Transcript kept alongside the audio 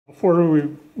Before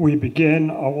we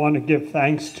begin, I want to give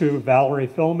thanks to Valerie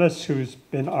Filmus, who's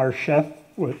been our chef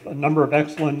with a number of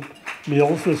excellent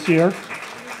meals this year.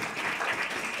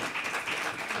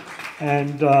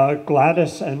 And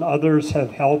Gladys and others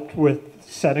have helped with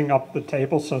setting up the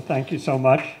table, so thank you so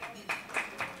much.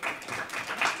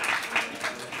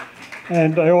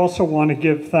 And I also want to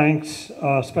give thanks,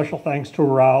 special thanks to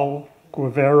Raul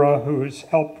Guevara, who's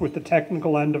helped with the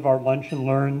technical end of our lunch and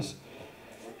learns.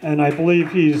 And I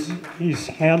believe he's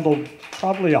handled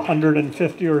probably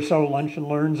 150 or so lunch and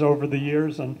learns over the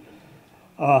years, and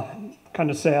kind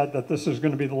of sad that this is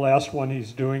going to be the last one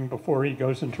he's doing before he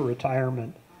goes into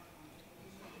retirement.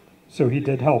 So he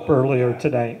did help earlier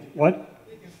today. What?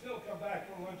 He can still come back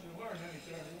for lunch and learn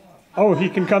anytime he wants. Oh, he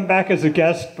can come back as a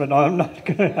guest, but I'm not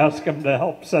going to ask him to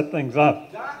help set things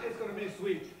up. That is going to be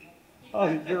sweet. Oh,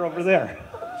 you're over there.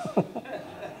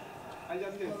 I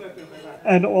just didn't set this back.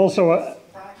 And also,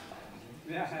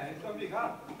 Yeah, it's going to be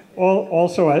hot.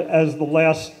 also as the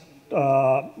last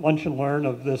lunch and learn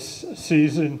of this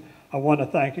season, I want to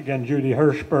thank again Judy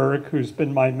Hirschberg, who's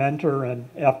been my mentor, and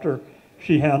after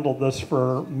she handled this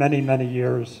for many, many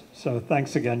years. So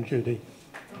thanks again, Judy.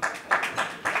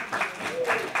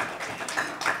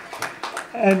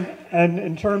 And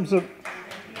in terms of,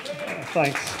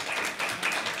 thanks.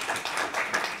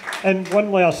 And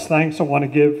one last thanks I want to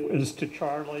give is to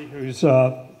Charlie, who's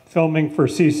filming for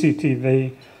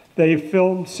CCTV. They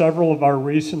filmed several of our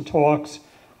recent talks.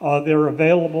 They're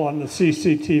available on the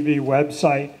CCTV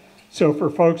website. So for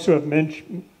folks who have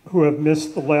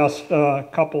missed the last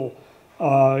couple,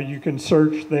 you can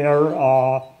search there.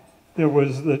 There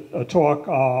was a talk,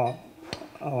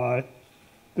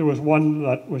 there was one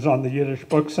that was on the Yiddish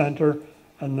Book Center,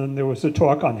 and then there was a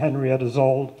talk on Henrietta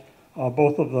Zold.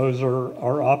 Both of those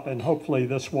are up, and hopefully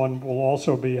this one will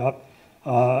also be up.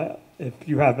 If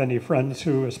you have any friends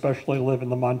who especially live in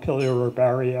the Montpelier or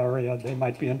Barre area, they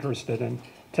might be interested in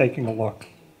taking a look.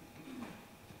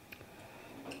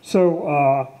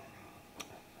 So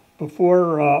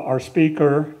before our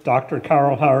speaker, Dr.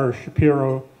 Carol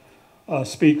Harris-Shapiro,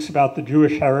 speaks about the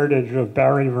Jewish heritage of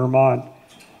Barre, Vermont,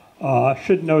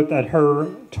 should note that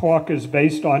her talk is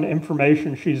based on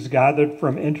information she's gathered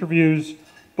from interviews,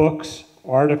 books,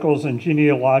 articles, and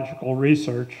genealogical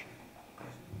research.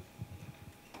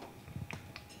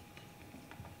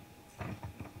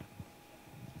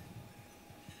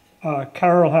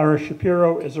 Carol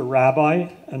Harris-Shapiro is a rabbi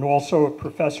and also a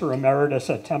professor emeritus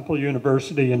at Temple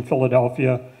University in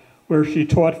Philadelphia, where she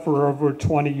taught for over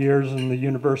 20 years in the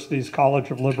university's College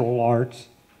of Liberal Arts.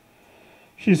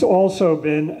 She's also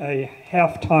been a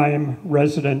half-time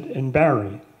resident in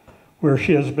Barre, where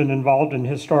she has been involved in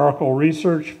historical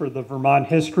research for the Vermont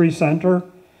History Center.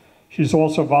 She's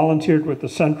also volunteered with the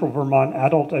Central Vermont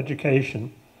Adult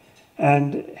Education,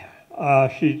 and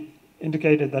she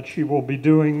indicated that she will be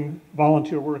doing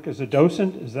volunteer work as a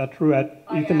docent. Is that true at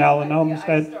Ethan Allen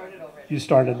Homestead? I started already. You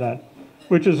started that,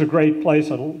 which is a great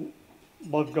place. I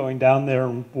love going down there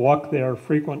and walk there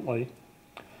frequently.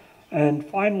 And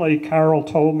finally, Carol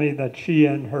told me that she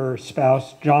and her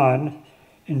spouse, John,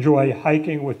 enjoy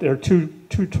hiking with their two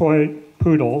toy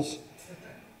poodles,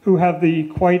 who have the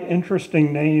quite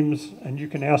interesting names, and you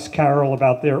can ask Carol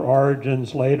about their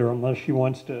origins later unless she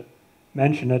wants to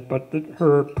mention it, but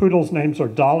her poodles' names are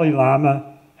Dalai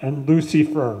Lama and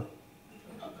Lucifer.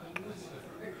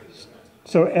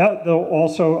 So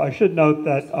also, I should note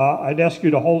that I'd ask you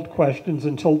to hold questions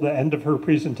until the end of her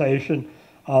presentation.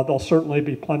 There'll certainly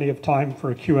be plenty of time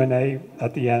for a Q&A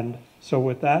at the end. So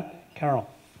with that, Carol.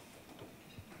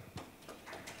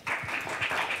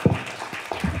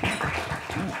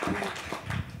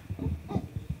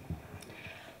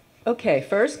 Okay,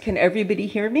 first, can everybody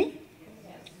hear me?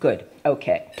 Good,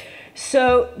 okay.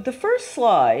 So the first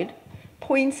slide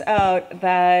points out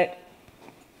that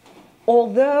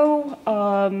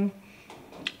although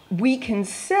we can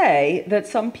say that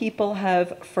some people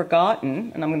have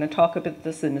forgotten, and I'm going to talk about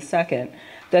this in a second,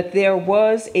 that there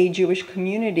was a Jewish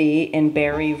community in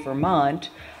Barre,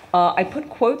 Vermont, I put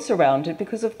quotes around it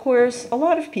because, of course, a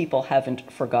lot of people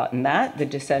haven't forgotten that, the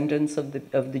descendants of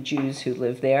the Jews who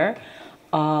live there.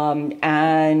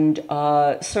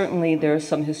 Certainly there's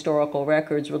some historical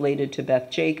records related to Beth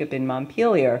Jacob in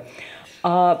Montpelier.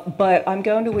 But I'm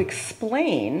going to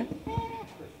explain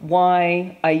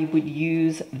why I would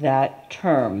use that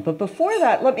term. But before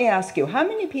that, let me ask you, how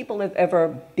many people have ever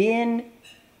been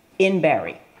in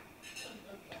Barre?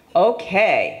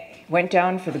 Okay, went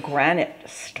down for the granite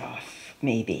stuff,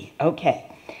 maybe.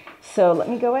 Okay, so let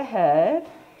me go ahead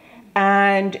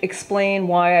and explain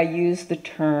why I use the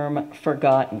term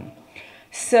forgotten.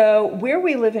 So where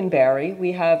we live in Barre,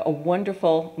 we have a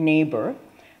wonderful neighbor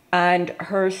And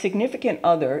her significant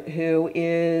other, who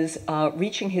is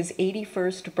reaching his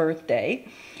 81st birthday,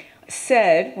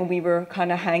 said when we were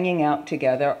kind of hanging out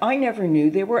together, I never knew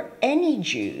there were any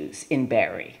Jews in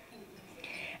Barre.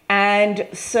 And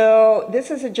so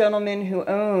this is a gentleman who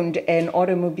owned an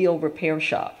automobile repair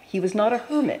shop. He was not a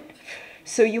hermit.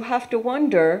 So you have to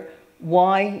wonder,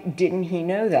 why didn't he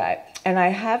know that? And I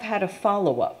have had a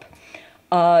follow-up.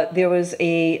 There was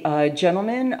a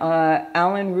gentleman,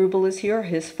 Alan Rubel is here.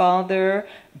 His father,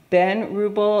 Ben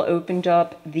Rubel, opened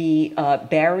up the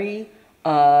Barre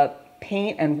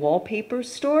paint and wallpaper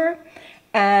store.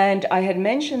 And I had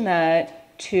mentioned that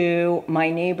to my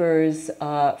neighbor's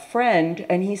friend,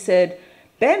 and he said,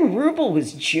 Ben Rubel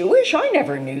was Jewish? I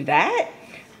never knew that.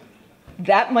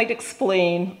 That might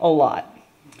explain a lot.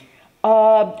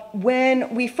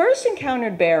 When we first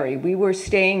encountered Barre, we were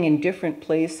staying in different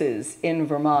places in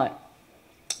Vermont,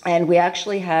 and we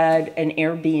actually had an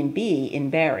Airbnb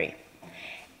in Barre.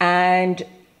 And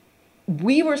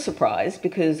we were surprised,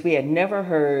 because we had never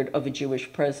heard of a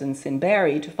Jewish presence in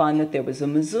Barre, to find that there was a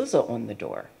mezuzah on the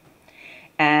door.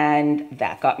 And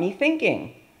that got me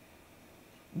thinking,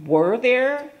 was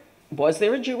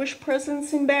there a Jewish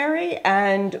presence in Barre?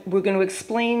 And we're going to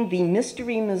explain the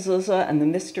mystery mezuzah and the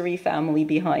mystery family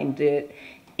behind it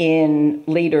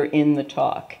later in the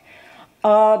talk.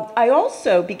 I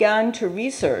also began to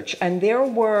research, and there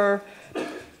were,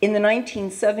 in the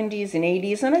 1970s and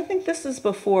 80s, and I think this is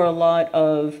before a lot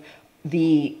of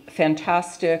the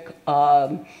fantastic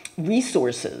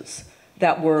resources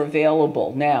that were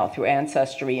available now through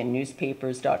Ancestry and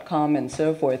newspapers.com and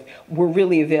so forth, were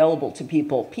really available to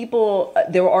people.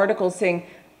 There were articles saying,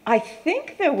 I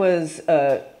think there was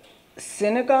a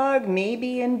synagogue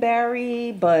maybe in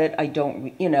Barre, but I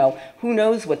don't, who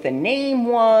knows what the name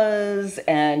was.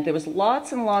 And there was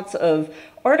lots and lots of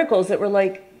articles that were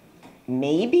like,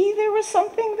 maybe there was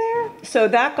something there. So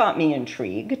that got me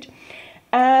intrigued.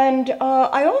 And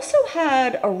I also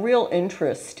had a real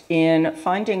interest in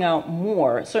finding out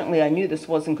more. Certainly I knew this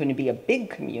wasn't going to be a big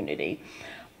community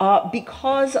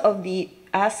because of the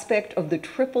aspect of the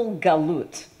triple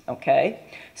galut, okay?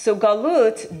 So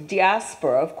galut,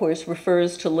 diaspora, of course,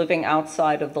 refers to living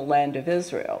outside of the land of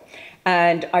Israel.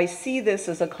 And I see this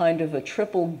as a kind of a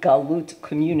triple galut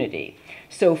community.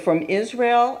 So from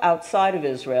Israel, outside of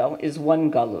Israel, is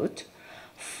one galut.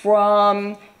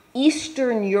 From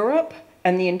Eastern Europe,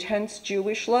 and the intense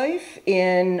Jewish life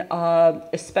in,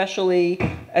 especially,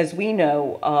 as we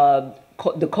know,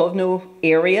 the Kovno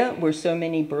area, where so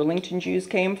many Burlington Jews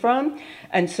came from,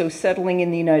 and so settling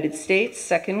in the United States,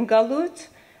 second galut,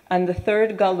 and the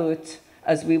third galut,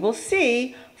 as we will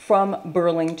see, from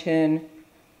Burlington,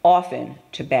 often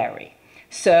to Barre.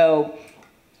 So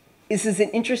this is an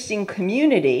interesting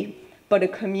community, but a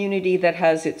community that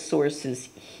has its sources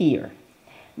here.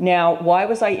 Now, why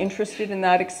was I interested in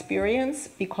that experience?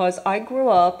 Because I grew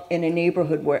up in a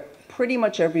neighborhood where pretty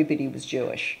much everybody was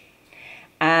Jewish.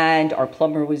 And our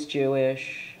plumber was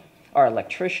Jewish, our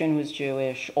electrician was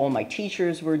Jewish, all my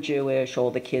teachers were Jewish, all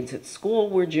the kids at school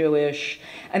were Jewish.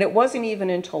 And it wasn't even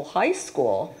until high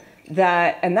school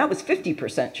and that was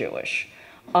 50% Jewish,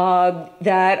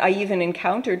 that I even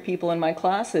encountered people in my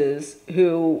classes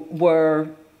who were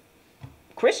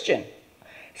Christian.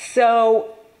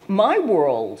 So my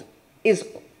world is,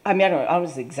 I don't know, I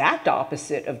was the exact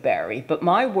opposite of Barre, but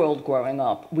my world growing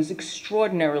up was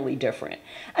extraordinarily different.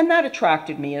 And that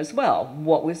attracted me as well.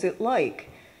 What was it like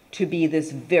to be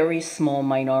this very small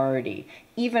minority,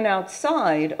 even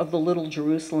outside of the little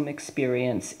Jerusalem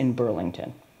experience in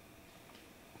Burlington?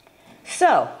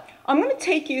 So I'm going to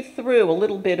take you through a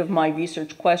little bit of my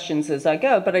research questions as I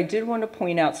go, but I did want to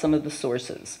point out some of the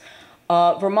sources.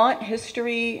 Vermont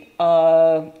History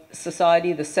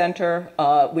Society, the center,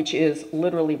 which is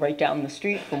literally right down the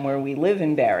street from where we live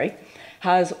in Barre,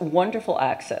 has wonderful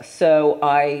access. So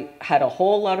I had a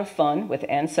whole lot of fun with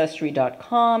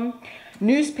Ancestry.com,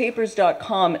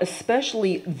 newspapers.com,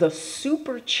 especially the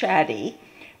super chatty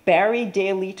Barre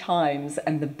Daily Times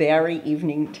and the Barre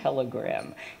Evening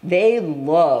Telegram. They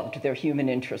loved their human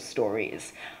interest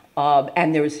stories.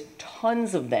 And there's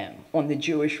tons of them on the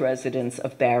Jewish residents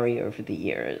of Barre over the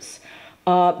years.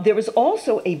 There was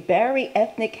also a Barre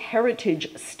Ethnic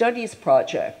Heritage Studies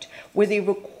project where they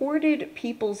recorded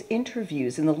people's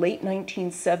interviews in the late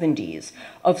 1970s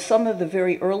of some of the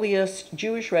very earliest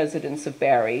Jewish residents of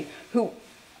Barre who,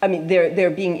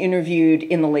 they're being interviewed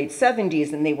in the late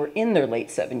 70s, and they were in their late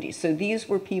 70s. So these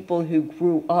were people who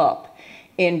grew up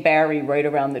in Barre right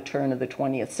around the turn of the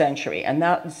 20th century. And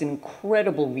that was an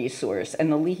incredible resource.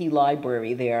 And the Leahy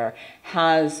Library there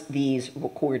has these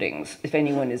recordings, if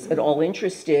anyone is at all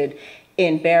interested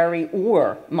in Barre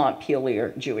or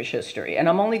Montpelier Jewish history. And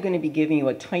I'm only going to be giving you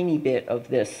a tiny bit of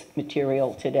this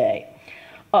material today.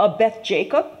 Beth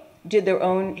Jacob did their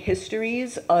own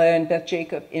histories, and Beth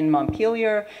Jacob in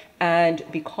Montpelier, and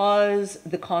because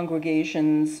the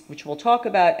congregations, which we'll talk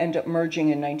about, end up merging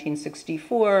in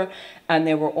 1964, and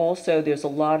there's a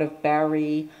lot of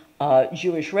Barre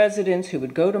Jewish residents who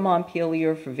would go to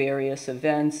Montpelier for various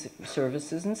events,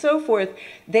 services, and so forth,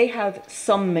 they have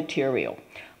some material.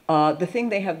 The thing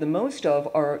they have the most of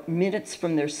are minutes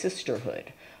from their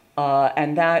sisterhood,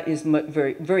 and that is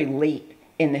very, very late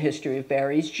in the history of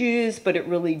Barre's Jews, but it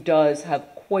really does have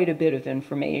quite a bit of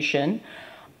information.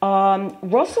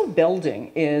 Russell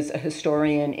Belding is a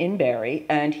historian in Barre,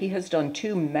 and he has done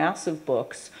 2 massive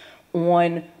books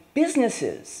on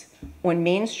businesses on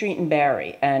Main Street in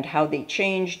Barre and how they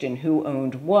changed and who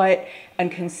owned what,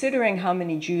 and considering how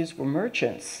many Jews were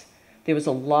merchants, there was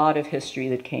a lot of history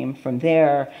that came from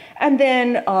there. And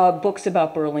then books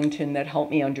about Burlington that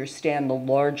helped me understand the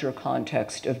larger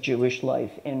context of Jewish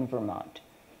life in Vermont.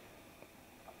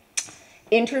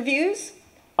 Interviews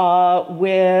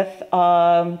with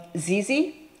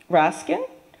Zizi Raskin,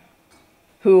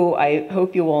 who I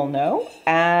hope you all know,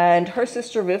 and her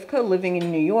sister Rivka living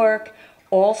in New York.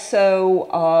 Also,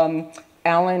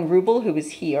 Alan Rubel, who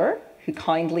is here, who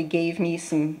kindly gave me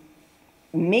some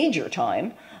major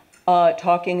time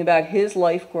talking about his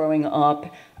life growing up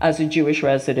as a Jewish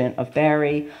resident of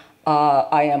Barre.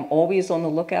 I am always on the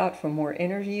lookout for more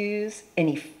interviews.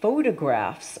 Any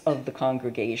photographs of the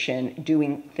congregation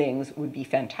doing things would be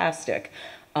fantastic.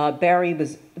 Barre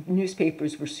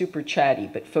newspapers were super chatty,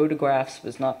 but photographs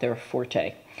was not their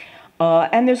forte.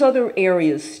 And there's other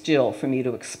areas still for me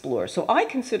to explore. So I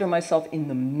consider myself in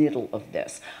the middle of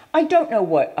this. I don't know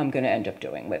what I'm going to end up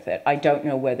doing with it. I don't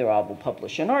know whether I will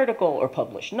publish an article or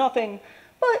publish nothing,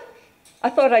 but I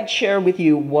thought I'd share with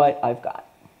you what I've got.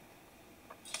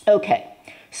 Okay,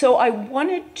 so I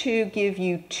wanted to give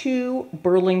you 2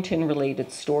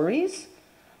 Burlington-related stories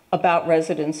about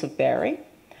residents of Barre,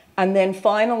 and then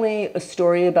finally a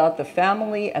story about the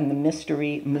family and the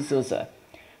mystery mezuzah.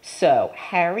 So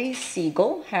Harry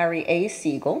A.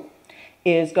 Siegel,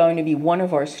 is going to be one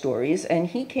of our stories, and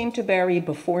he came to Barre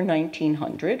before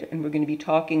 1900, and we're going to be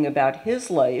talking about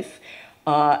his life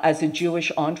as a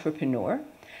Jewish entrepreneur.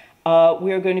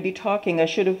 We're going to be talking, I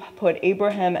should have put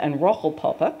Abraham and Rachel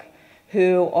Popek,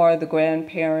 who are the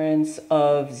grandparents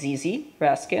of Zizi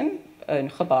Raskin in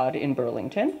Chabad in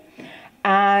Burlington.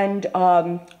 And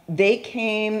they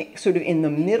came sort of in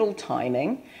the middle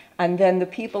timing. And then the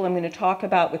people I'm going to talk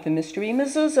about with the mystery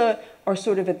mezuzah are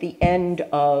sort of at the end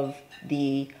of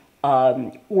the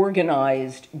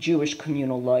organized Jewish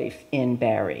communal life in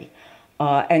Barre.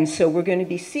 And so we're going to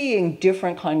be seeing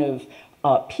different kind of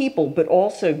people, but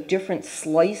also different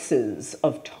slices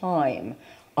of time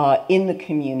in the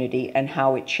community and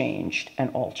how it changed and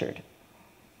altered.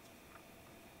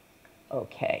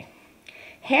 Okay.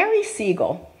 Harry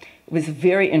Siegel was a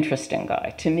very interesting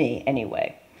guy, to me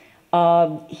anyway.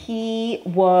 He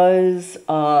was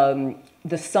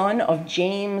the son of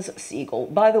James Siegel.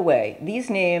 By the way, these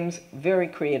names very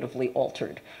creatively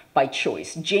altered by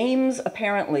choice. James,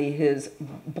 apparently, his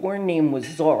born name was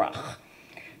Zorach.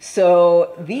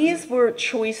 So these were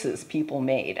choices people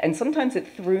made, and sometimes it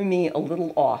threw me a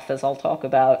little off, as I'll talk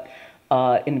about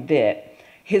in a bit.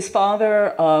 His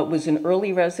father was an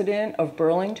early resident of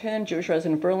Burlington, Jewish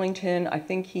resident of Burlington. I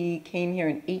think he came here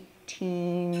in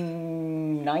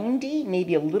 1890,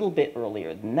 maybe a little bit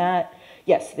earlier than that.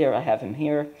 Yes, there I have him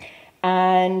here.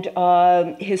 And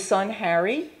his son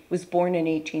Harry was born in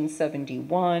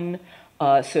 1871,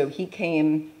 so he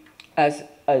came as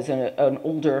an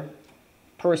older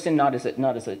person, not as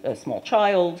a small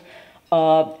child,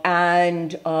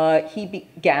 and he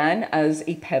began as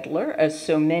a peddler, as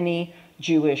so many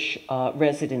Jewish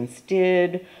residents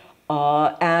did,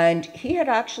 and he had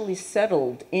actually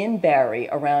settled in Barre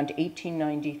around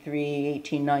 1893,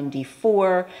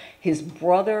 1894. His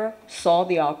brother saw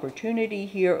the opportunity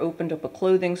here, opened up a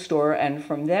clothing store, and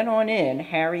from then on in,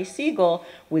 Harry Siegel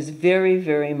was very,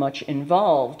 very much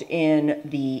involved in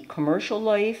the commercial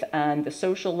life and the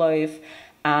social life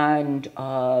and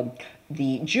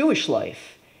the Jewish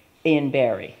life in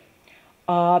Barre.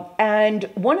 And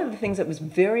one of the things that was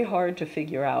very hard to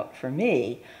figure out for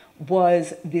me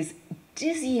was this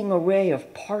dizzying array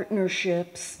of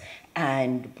partnerships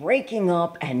and breaking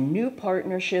up and new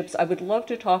partnerships. I would love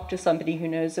to talk to somebody who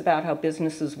knows about how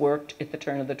businesses worked at the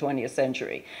turn of the 20th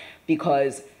century,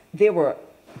 because there were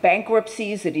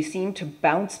bankruptcies that he seemed to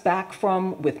bounce back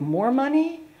from with more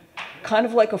money, kind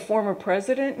of like a former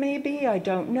president maybe, I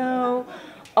don't know.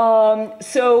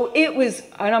 So it was,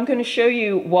 and I'm going to show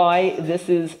you why this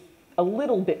is a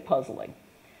little bit puzzling.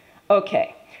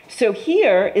 Okay, so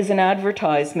here is an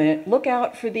advertisement. Look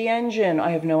out for the engine.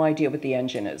 I have no idea what the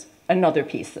engine is. Another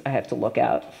piece I have to look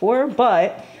out for,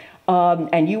 but,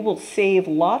 and you will save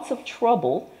lots of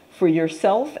trouble for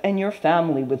yourself and your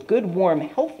family with good, warm,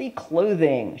 healthy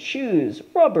clothing, shoes,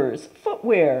 rubbers,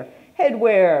 footwear,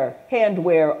 headwear,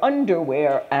 handwear,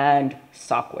 underwear, and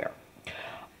sockwear.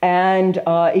 And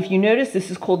if you notice, this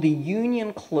is called the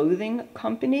Union Clothing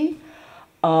Company.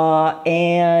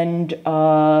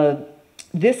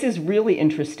 This is really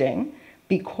interesting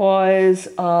because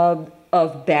of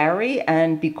Barre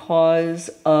and because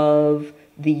of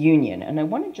the Union. And I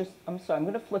want to just, I'm sorry, I'm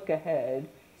going to flick ahead,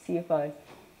 see if I,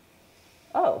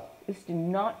 oh, this did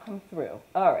not come through.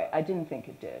 All right, I didn't think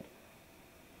it did.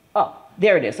 Oh,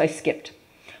 there it is, I skipped.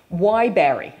 Why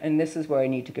Barre? And this is where I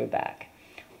need to go back.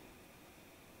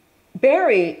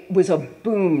 Barre was a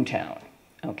boom town,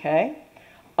 okay?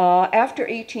 After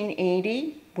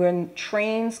 1880, when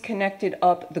trains connected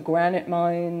up the granite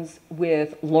mines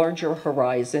with larger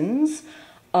horizons,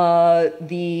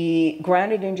 the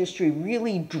granite industry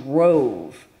really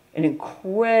drove an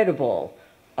incredible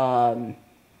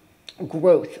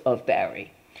growth of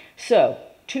Barre. So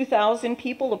 2,000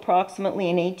 people approximately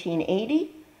in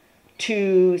 1880,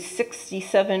 to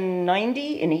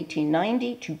 6,790 in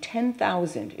 1890, to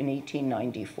 10,000 in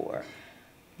 1894.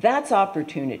 That's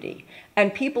opportunity.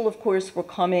 And people, of course, were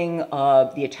coming,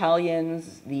 the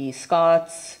Italians, the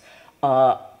Scots,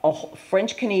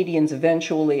 French Canadians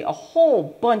eventually, a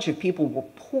whole bunch of people were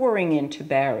pouring into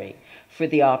Barre for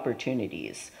the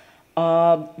opportunities.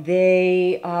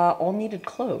 They all needed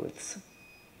clothes,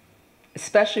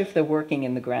 especially if they're working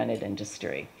in the granite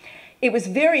industry. It was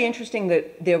very interesting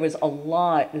that there was a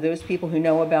lot, those people who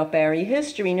know about Barre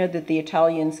history know that the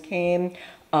Italians came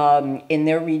in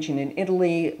their region in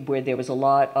Italy, where there was a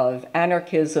lot of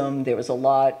anarchism, there was a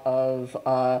lot of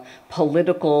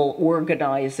political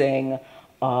organizing,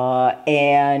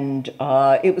 and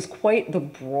it was quite the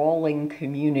brawling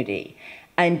community.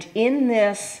 And in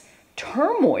this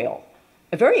turmoil,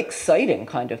 a very exciting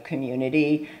kind of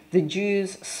community, the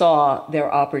Jews saw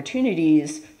their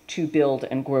opportunities to build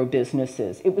and grow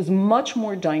businesses. It was much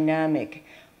more dynamic,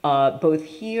 both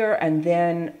here and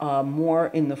then more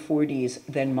in the 40s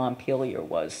than Montpelier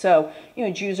was. So, you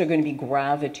know, Jews are going to be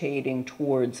gravitating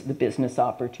towards the business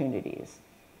opportunities.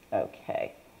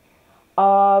 Okay.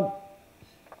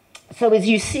 So as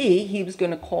you see, he was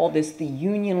going to call this the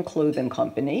Union Clothing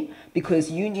Company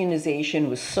because unionization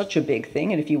was such a big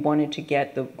thing. And if you wanted to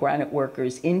get the granite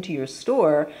workers into your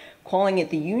store, calling it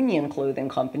the Union Clothing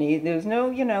Company, there was no,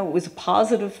 you know, it was a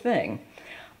positive thing.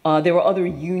 There were other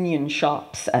union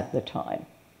shops at the time.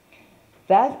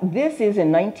 This is in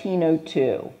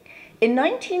 1902. In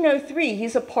 1903,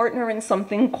 he's a partner in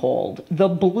something called the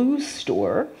Blue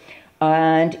Store,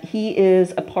 and he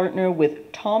is a partner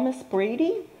with Thomas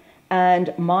Brady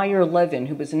and Meyer Levin,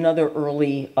 who was another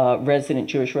early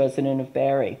Jewish resident of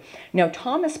Barre. Now,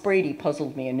 Thomas Brady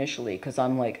puzzled me initially because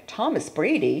I'm like, Thomas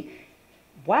Brady?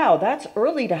 Wow, that's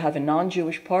early to have a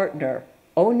non-Jewish partner.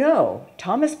 Oh no,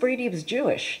 Thomas Brady was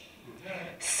Jewish.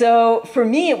 So for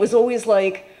me, it was always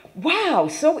like, wow,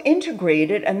 so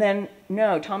integrated. And then,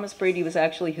 no, Thomas Brady was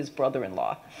actually his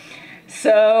brother-in-law.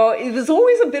 So it was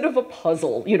always a bit of a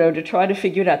puzzle, you know, to try to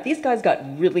figure it out. These guys got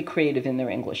really creative in their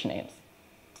English names.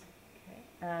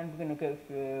 And we're going to go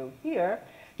through here.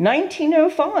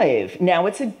 1905. Now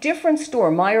it's a different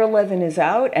store. Meyer Levin is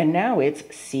out, and now it's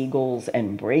Siegel's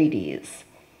and Brady's.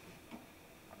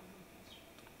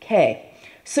 Okay,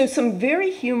 so some very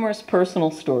humorous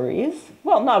personal stories.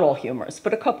 Well, not all humorous,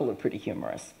 but a couple are pretty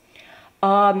humorous.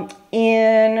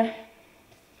 In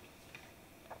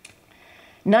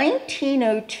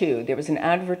 1902, there was an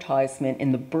advertisement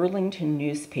in the Burlington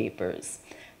newspapers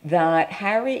that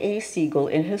Harry A. Siegel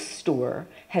in his store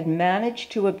had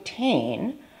managed to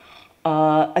obtain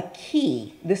a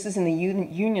key. This is in the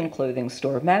Union Clothing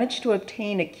Store. Managed to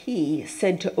obtain a key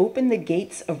said to open the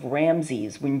gates of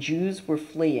Ramses when Jews were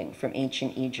fleeing from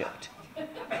ancient Egypt.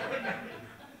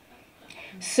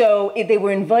 So they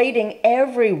were inviting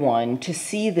everyone to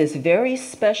see this very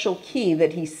special key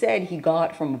that he said he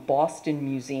got from a Boston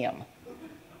museum.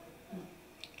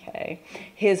 Okay.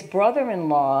 His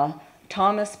brother-in-law,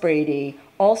 Thomas Brady,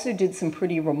 also did some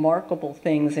pretty remarkable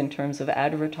things in terms of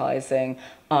advertising.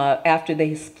 After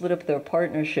they split up their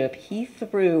partnership, he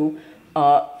threw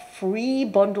free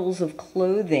bundles of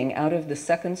clothing out of the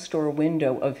second store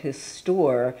window of his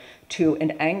store to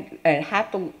a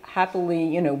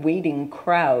happily, waiting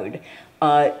crowd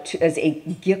as a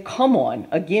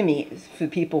gimme for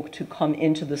people to come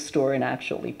into the store and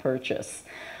actually purchase.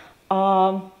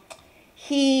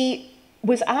 He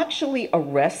was actually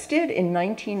arrested in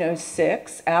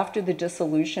 1906 after the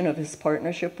dissolution of his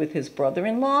partnership with his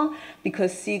brother-in-law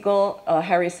because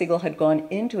Harry Siegel had gone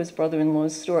into his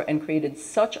brother-in-law's store and created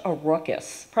such a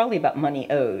ruckus, probably about money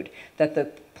owed, that the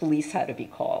police had to be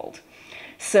called.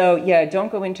 So yeah,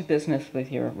 don't go into business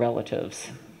with your relatives.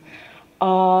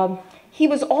 He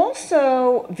was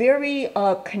also very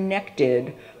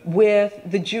connected with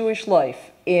the Jewish life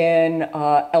in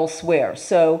elsewhere.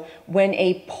 So when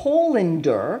a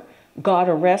Polander got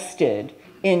arrested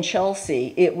in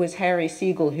Chelsea, it was Harry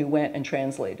Siegel who went and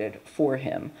translated for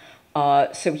him.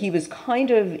 So he was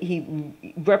he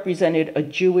represented a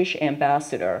Jewish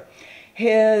ambassador.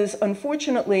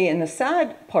 Unfortunately, in the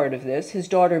sad part of this, his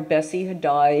daughter Bessie had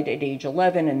died at age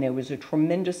 11, and there was a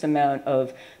tremendous amount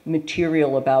of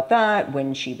material about that,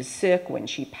 when she was sick, when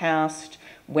she passed,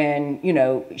 when,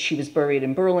 she was buried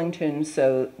in Burlington,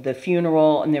 so the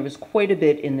funeral, and there was quite a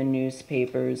bit in the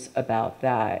newspapers about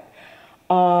that.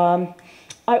 I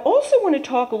also want to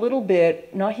talk a little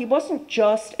bit, now he wasn't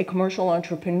just a commercial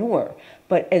entrepreneur,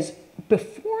 but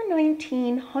before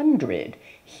 1900,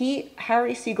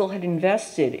 Harry Siegel had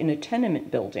invested in a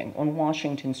tenement building on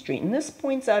Washington Street, and this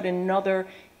points out another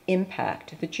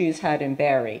impact that Jews had in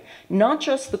Barre, not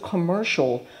just the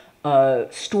commercial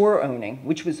store owning,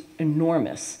 which was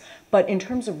enormous, but in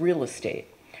terms of real estate.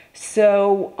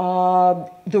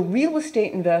 So the real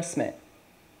estate investment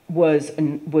was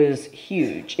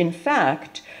huge. In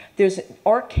fact, there's an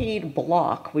arcade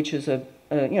block, which is a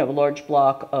large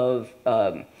block of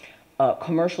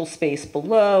commercial space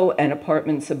below and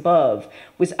apartments above,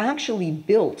 was actually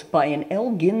built by an L.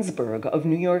 Ginsberg of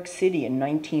New York City in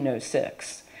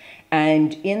 1906.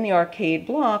 And in the arcade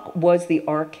block was the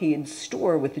arcade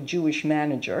store with the Jewish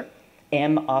manager,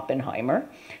 M. Oppenheimer,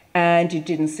 and it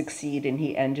didn't succeed, and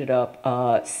he ended up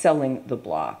selling the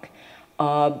block.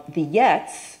 The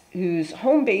Yets, whose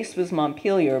home base was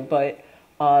Montpelier, but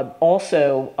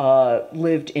also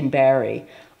lived in Barre,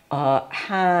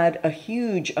 had a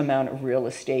huge amount of real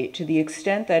estate, to the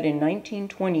extent that in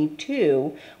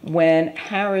 1922, when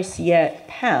Harris Yet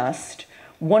passed,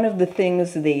 one of the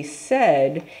things they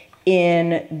said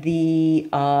in the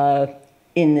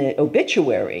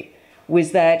obituary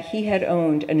was that he had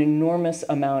owned an enormous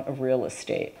amount of real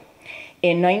estate.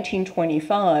 In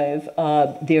 1925,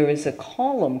 there is a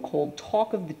column called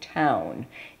Talk of the Town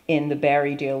in the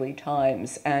Barre Daily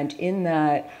Times, and in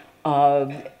that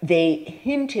they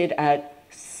hinted at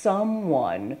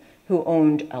someone who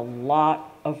owned a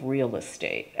lot of real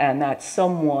estate, and that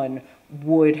someone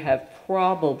would have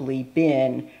probably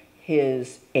been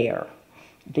his heir,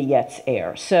 the Yet's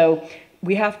heir. So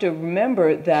we have to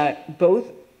remember that both,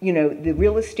 the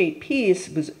real estate piece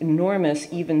was enormous,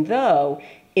 even though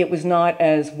it was not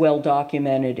as well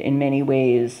documented in many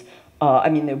ways.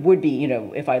 There would be,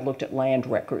 if I looked at land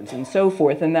records and so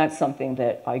forth, and that's something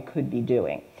that I could be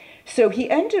doing. So he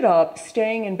ended up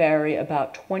staying in Barre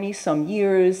about 20-some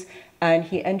years, and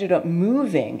he ended up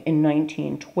moving in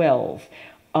 1912.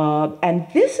 And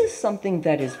this is something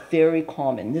that is very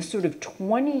common, this sort of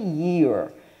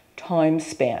 20-year time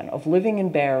span of living in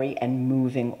Barre and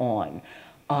moving on.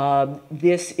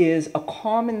 This is a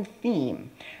common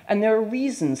theme, and there are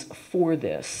reasons for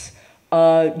this.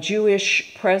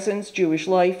 Jewish presence, Jewish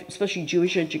life, especially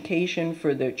Jewish education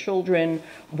for their children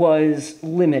was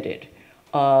limited.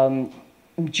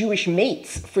 Jewish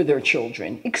mates for their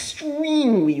children,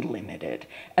 extremely limited.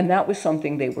 And that was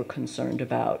something they were concerned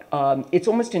about. It's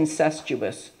almost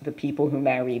incestuous, the people who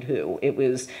married who. It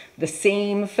was the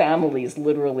same families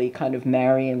literally kind of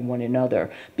marrying one another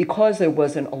because there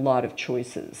wasn't a lot of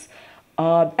choices.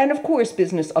 And of course,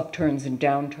 business upturns and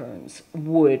downturns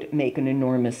would make an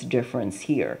enormous difference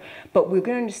here. But we're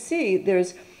going to see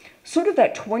there's sort of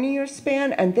that 20-year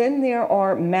span, and then there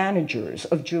are managers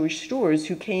of Jewish stores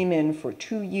who came in for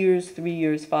 2 years, 3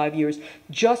 years, 5 years,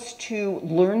 just to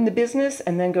learn the business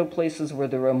and then go places where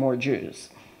there are more Jews.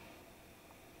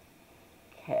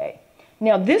 Okay.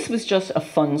 Now, this was just a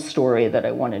fun story that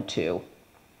I wanted to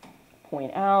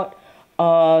point out.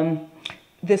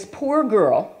 This poor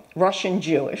girl, Russian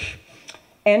Jewish,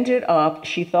 ended up,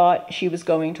 she thought she was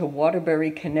going to Waterbury,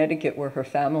 Connecticut, where her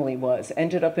family was,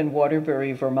 ended up in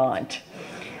Waterbury, Vermont.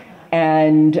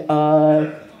 And it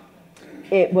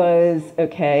was,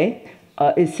 okay,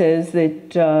 It says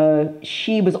that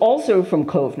she was also from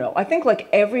Kovno. I think like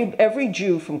every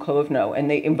Jew from Kovno and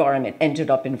the environment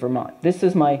ended up in Vermont. This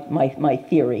is my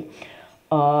theory.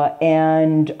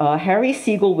 Harry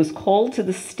Siegel was called to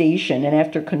the station, and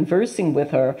after conversing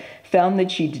with her, found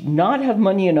that she did not have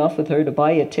money enough with her to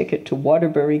buy a ticket to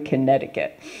Waterbury,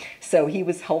 Connecticut. So he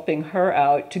was helping her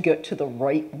out to get to the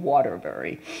right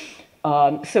Waterbury.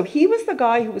 So he was the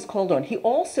guy who was called on. He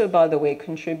also, by the way,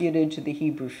 contributed to the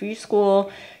Hebrew Free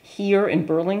School here in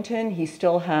Burlington. He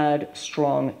still had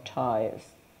strong ties.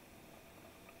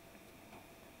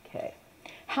 Okay.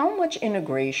 How much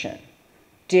integration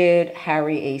did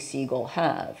Harry A. Siegel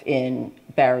have in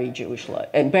Barre Jewish life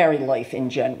and Barre life in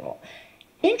general?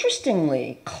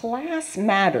 Interestingly, class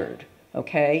mattered.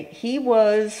 Okay, he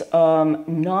was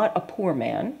not a poor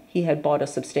man. He had bought a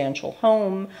substantial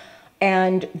home.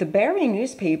 And the Barre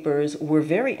newspapers were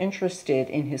very interested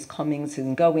in his comings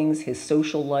and goings, his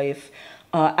social life,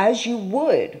 as you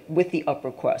would with the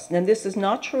upper crust. And this is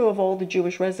not true of all the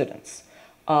Jewish residents.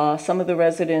 Some of the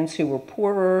residents who were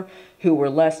poorer, who were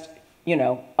less,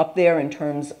 up there in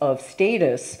terms of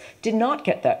status, did not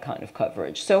get that kind of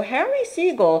coverage. So Harry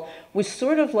Siegel was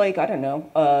sort of like, I don't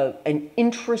know, an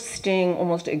interesting,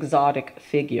 almost exotic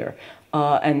figure.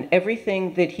 And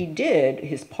everything that he did,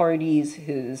 his parties,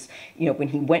 his, when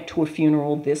he went to a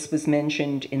funeral, this was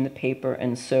mentioned in the paper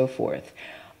and so forth.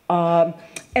 And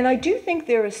I do think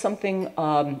there is something,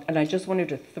 and I just wanted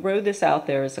to throw this out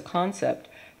there as a concept.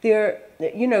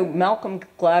 Malcolm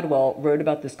Gladwell wrote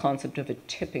about this concept of a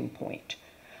tipping point.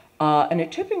 And a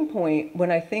tipping point,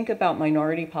 when I think about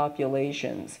minority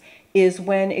populations, is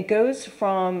when it goes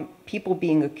from people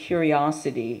being a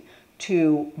curiosity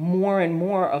to more and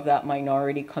more of that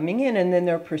minority coming in, and then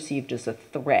they're perceived as a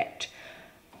threat.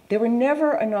 There were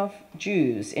never enough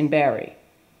Jews in Barre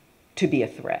to be a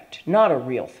threat, not a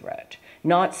real threat,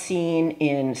 not seen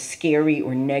in scary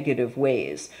or negative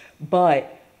ways.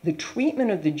 But the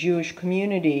treatment of the Jewish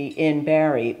community in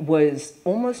Barre was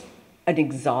almost an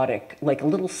exotic, like a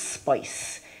little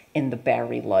spice in the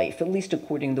Barre life, at least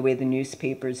according to the way the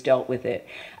newspapers dealt with it.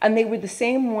 And they were the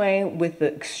same way with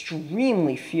the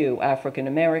extremely few African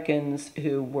Americans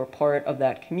who were part of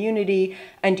that community.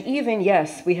 And even,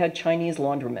 yes, we had Chinese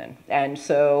laundrymen. And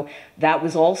so that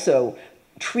was also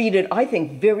treated, I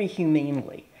think, very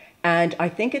humanely. And I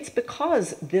think it's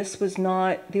because this was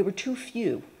not, there were too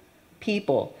few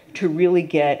people to really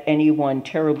get anyone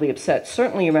terribly upset,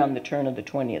 certainly around the turn of the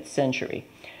 20th century.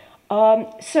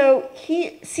 So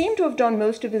he seemed to have done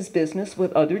most of his business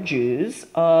with other Jews,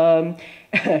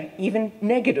 even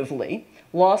negatively.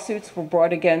 Lawsuits were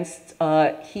brought against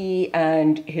he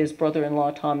and his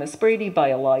brother-in-law Thomas Brady by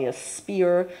Elias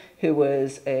Spear, who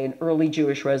was an early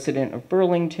Jewish resident of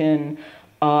Burlington.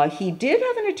 He did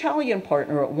have an Italian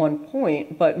partner at one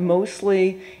point, but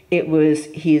mostly it was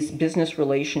his business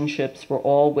relationships were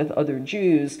all with other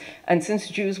Jews. And since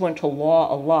Jews went to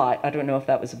law a lot, I don't know if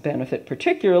that was a benefit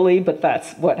particularly, but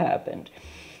that's what happened.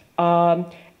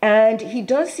 And he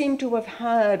does seem to have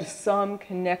had some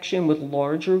connection with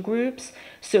larger groups.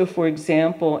 So for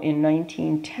example, in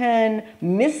 1910,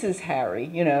 Mrs. Harry,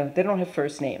 they don't have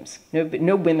first names.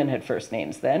 No women had first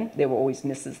names then. They were always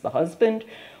Mrs. the husband,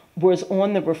 was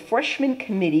on the refreshment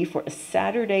committee for a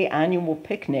Saturday annual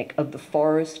picnic of the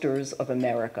Foresters of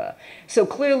America. So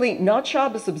clearly not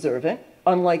Shabbos observant,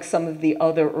 unlike some of the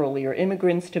other earlier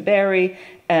immigrants to Barre,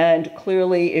 and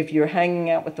clearly if you're hanging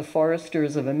out with the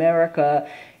Foresters of America,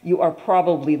 you are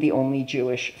probably the only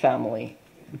Jewish family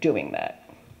doing that.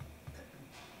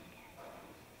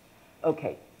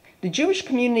 Okay. The Jewish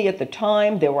community at the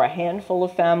time, there were a handful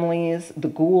of families, the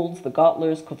Goulds, the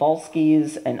Gotlers,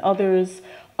 Kowalskis, and others.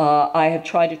 I have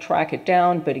tried to track it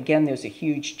down, but again, there's a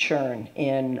huge churn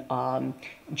in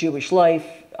Jewish life.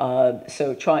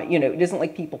 So it isn't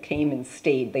like people came and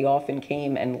stayed. They often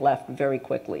came and left very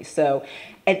quickly. So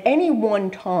at any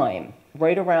one time,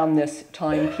 right around this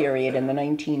time period in the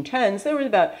 1910s, there were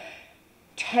about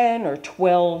 10 or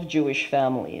 12 Jewish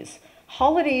families.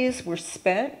 Holidays were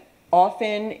spent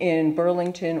often in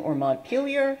Burlington or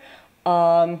Montpelier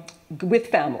with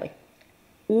family,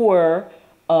 or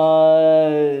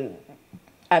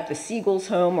at the Siegel's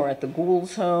home or at the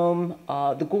Gould's home.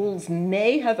 The Goulds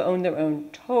may have owned their own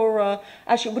Torah.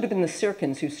 Actually, it would have been the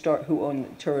Sirkins who owned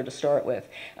the Torah to start with.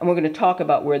 And we're going to talk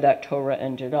about where that Torah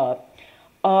ended up.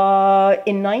 In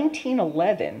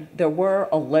 1911, there were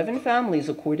 11 families,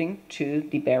 according to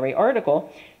the Barre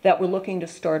article, that were looking to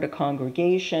start a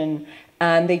congregation.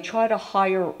 And they try to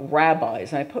hire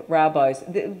rabbis. And I put rabbis,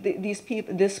 these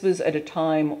people, this was at a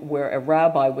time where a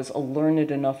rabbi was a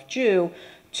learned enough Jew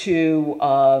to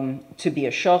be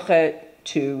a shochet,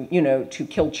 to, to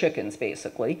kill chickens,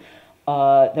 basically,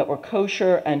 that were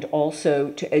kosher, and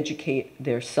also to educate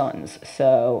their sons.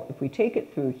 So if we take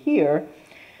it through here,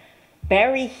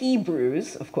 Barre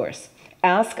Hebrews, of course,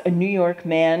 ask a New York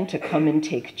man to come and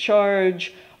take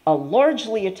charge. A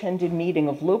largely attended meeting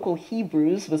of local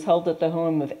Hebrews was held at the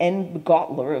home of N.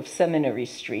 Gottler of Seminary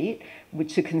Street,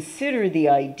 which to consider the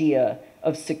idea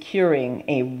of securing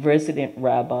a resident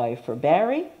rabbi for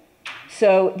Barre.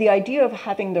 So the idea of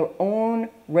having their own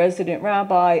resident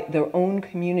rabbi, their own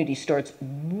community, starts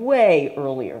way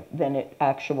earlier than it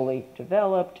actually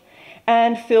developed.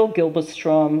 And Phil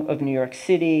Gilberstrom of New York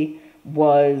City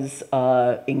was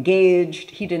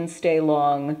engaged. He didn't stay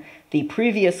long. The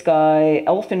previous guy,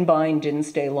 Elfenbein, didn't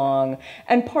stay long.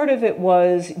 And part of it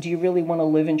was, do you really want to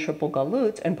live in triple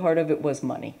galut? And part of it was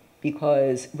money,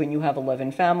 because when you have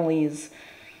 11 families,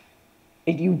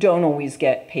 you don't always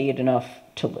get paid enough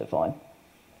to live on.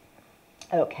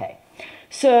 Okay,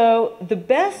 so the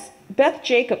Beth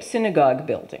Jacob Synagogue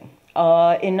building.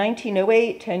 In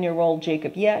 1908, 10-year-old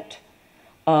Jacob Yett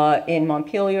in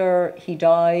Montpelier, he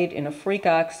died in a freak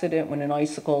accident when an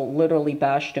icicle literally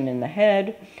bashed him in the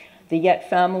head. The Yett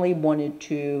family wanted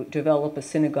to develop a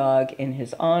synagogue in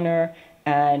his honor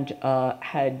and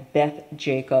had Beth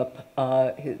Jacob,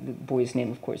 the boy's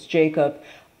name, of course, Jacob,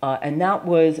 and that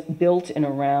was built in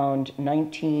around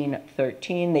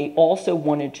 1913. They also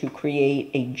wanted to create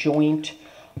a joint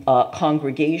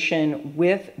congregation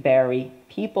with Barre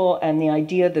people, and the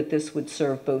idea that this would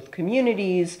serve both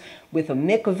communities with a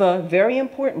mikveh, very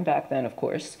important back then, of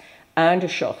course, and a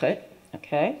shochet,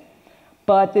 okay?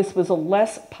 But this was a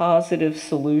less positive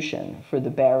solution for the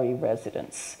Barre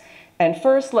residents. And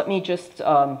first, let me just,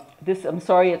 I'm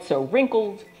sorry it's so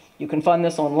wrinkled. You can find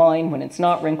this online when it's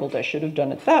not wrinkled. I should have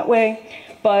done it that way.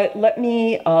 But let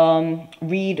me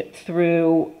read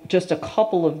through just a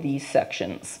couple of these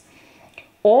sections.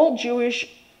 All Jewish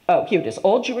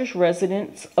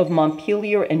residents of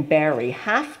Montpelier and Barre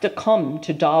have to come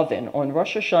to daven on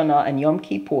Rosh Hashanah and Yom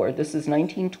Kippur, this is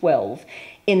 1912,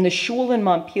 in the shul in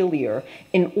Montpelier,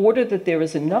 in order that there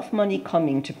is enough money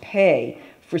coming to pay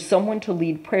for someone to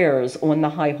lead prayers on the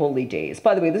high holy days.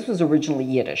 By the way, this was originally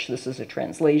Yiddish. This is a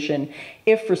translation.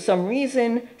 If for some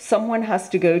reason someone has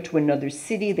to go to another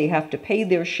city, they have to pay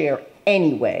their share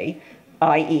anyway,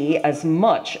 i.e. as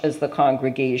much as the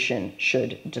congregation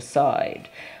should decide.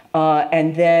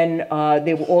 And then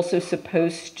they were also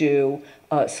supposed to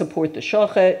support the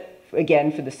shochet,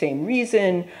 again, for the same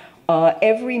reason.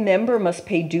 Every member must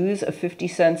pay dues of 50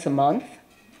 cents a month.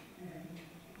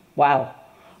 Wow.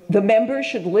 The members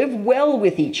should live well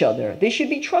with each other. They should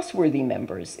be trustworthy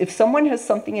members. If someone has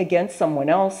something against someone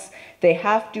else, they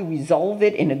have to resolve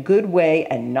it in a good way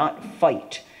and not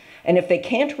fight. And if they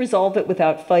can't resolve it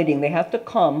without fighting, they have to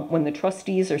come when the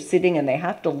trustees are sitting, and they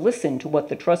have to listen to what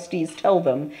the trustees tell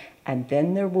them, and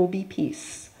then there will be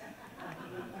peace.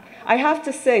 I have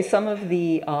to say, some of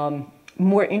the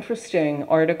more interesting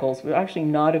articles were actually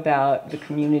not about the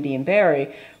community in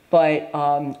Barre, but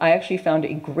I actually found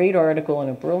a great article in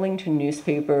a Burlington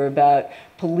newspaper about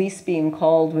police being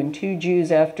called when two Jews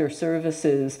after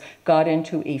services got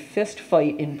into a fist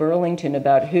fight in Burlington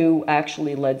about who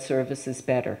actually led services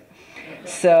better.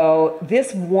 So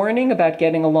this warning about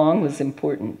getting along was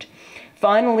important.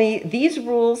 Finally, these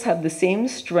rules have the same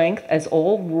strength as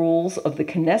all rules of the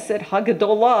Knesset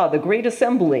Hagadolah, the Great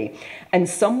Assembly, and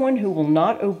someone who will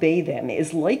not obey them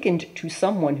is likened to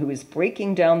someone who is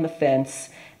breaking down the fence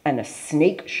and a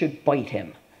snake should bite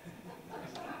him.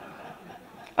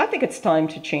 I think it's time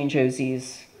to change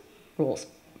OZ's rules,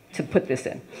 to put this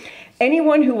in.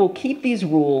 Anyone who will keep these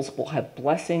rules will have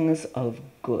blessings of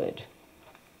good.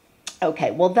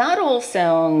 Okay, well, that all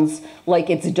sounds like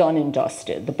it's done and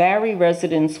dusted. The Barre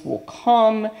residents will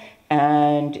come,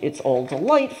 and it's all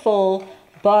delightful,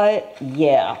 but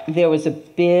yeah, there was a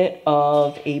bit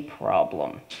of a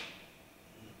problem.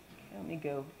 Let me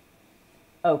go.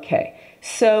 Okay,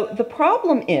 so the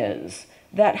problem is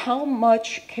that how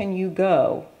much can you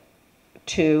go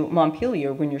to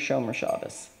Montpelier when you're Shomer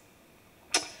Shabbos?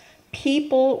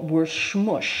 People were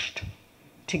shmushed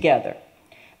together.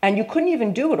 And you couldn't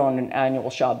even do it on an annual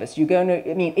Shabbos.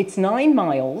 It's 9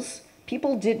 miles.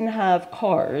 People didn't have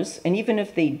cars. And even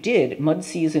if they did, mud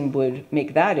season would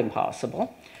make that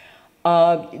impossible.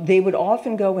 They would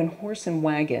often go in horse and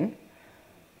wagon.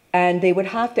 And they would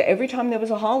have to, every time there was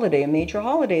a holiday, a major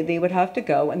holiday, they would have to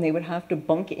go and they would have to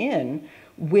bunk in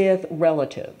with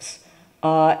relatives.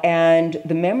 And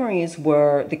the memories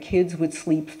were the kids would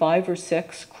sleep 5 or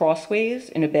 6 crossways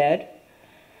in a bed.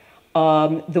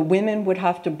 The women would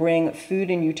have to bring food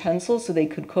and utensils so they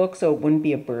could cook so it wouldn't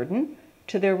be a burden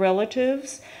to their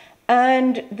relatives.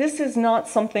 And this is not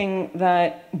something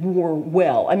that wore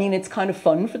well. I mean, it's kind of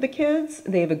fun for the kids.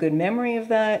 They have a good memory of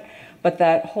that. But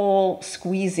that whole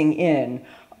squeezing in.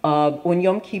 On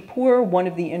Yom Kippur, one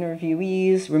of the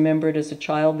interviewees remembered as a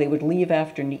child, they would leave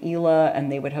after Ne'ilah and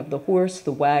they would have the horse,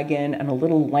 the wagon, and a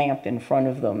little lamp in front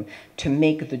of them to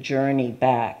make the journey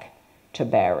back to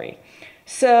Barre.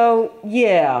 So,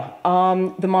 yeah,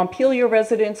 the Montpelier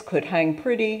residents could hang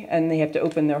pretty and they have to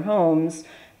open their homes,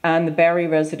 and the Barre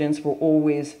residents were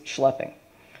always schlepping.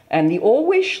 And the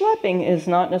always schlepping is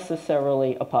not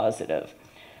necessarily a positive.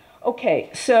 Okay,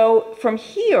 so from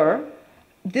here,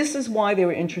 this is why they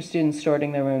were interested in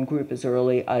starting their own group as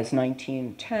early as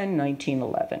 1910,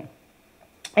 1911.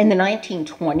 In the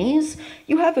 1920s,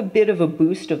 you have a bit of a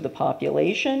boost of the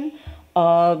population.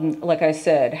 Like I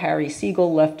said, Harry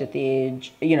Siegel left at the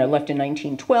age, left in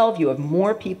 1912. You have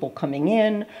more people coming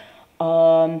in.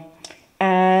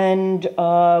 And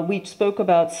we spoke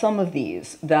about some of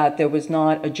these, that there was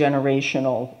not a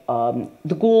generational,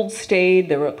 the Goulds stayed,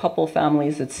 there were a couple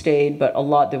families that stayed, but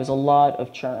there was a lot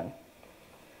of churn.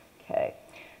 Okay,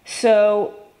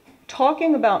 so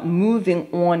talking about moving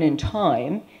on in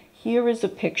time, here is a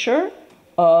picture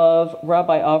of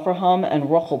Rabbi Avraham and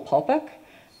Rochel Popek,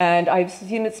 and I've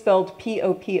seen it spelled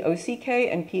P-O-P-O-C-K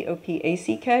and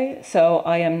P-O-P-A-C-K, so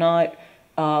I am not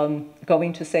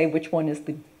going to say which one is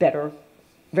the better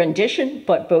rendition,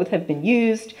 but both have been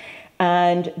used,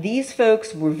 and these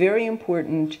folks were very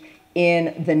important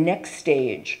in the next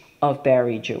stage of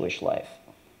Barre Jewish life.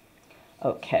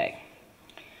 Okay.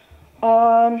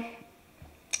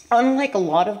 Unlike a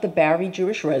lot of the Barre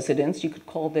Jewish residents, you could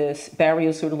call this, Barre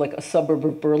is sort of like a suburb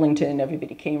of Burlington.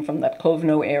 Everybody came from that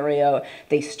Kovno area.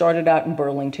 They started out in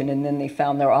Burlington and then they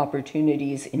found their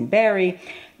opportunities in Barre.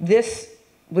 This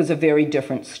was a very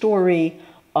different story.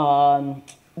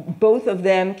 Both of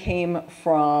them came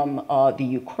from the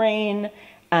Ukraine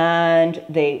and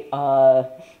they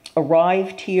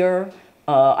arrived here.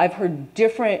 I've heard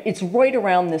different, it's right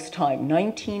around this time,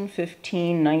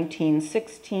 1915,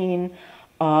 1916.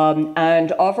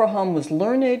 And Avraham was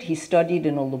learned. He studied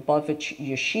in a Lubavitch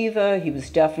yeshiva. He was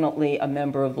definitely a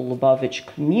member of the Lubavitch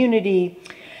community.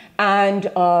 And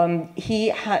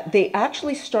they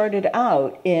actually started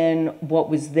out in what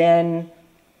was then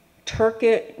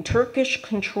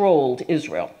Turkish-controlled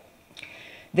Israel.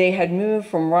 They had moved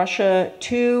from Russia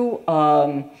to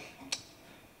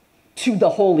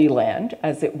the Holy Land,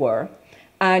 as it were.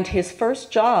 And his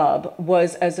first job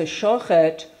was as a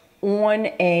shochet on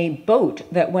a boat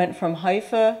that went from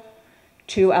Haifa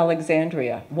to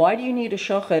Alexandria. Why do you need a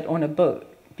shochet on a boat?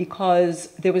 Because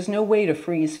there was no way to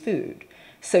freeze food.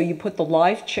 So you put the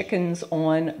live chickens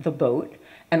on the boat,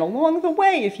 and along the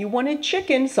way, if you wanted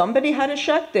chicken, somebody had to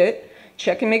shecht it,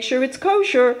 check and make sure it's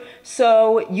kosher,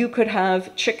 so you could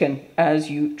have chicken as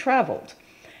you traveled.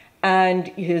 And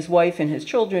his wife and his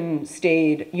children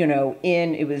stayed,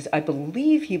 I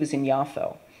believe he was in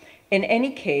Yafo. In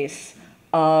any case,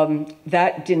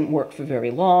 that didn't work for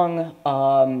very long,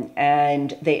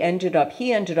 and he ended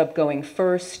up going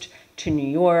first to New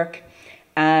York,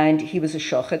 and he was a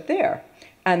shochet there.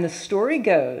 And the story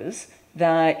goes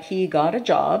that he got a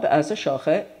job as a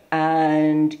shochet,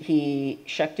 and he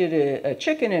shechted a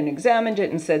chicken and examined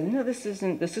it and said, no, this is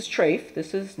treif,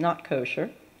 this is not kosher.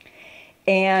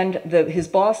 And his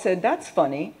boss said, that's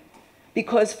funny,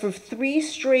 because for 3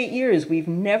 straight years, we've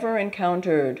never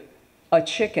encountered a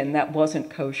chicken that wasn't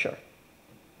kosher.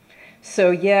 So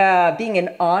yeah, being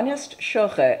an honest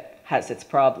shochet has its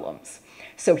problems.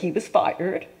 So he was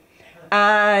fired,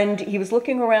 and he was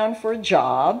looking around for a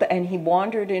job, and he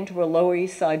wandered into a Lower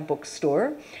East Side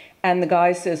bookstore, and the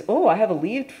guy says, oh, I have a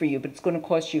lead for you, but it's going to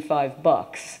cost you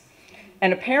 $5.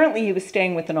 And apparently he was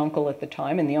staying with an uncle at the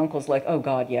time, and the uncle's like, oh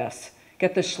God, yes,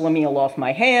 get the schlemiel off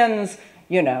my hands,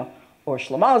 or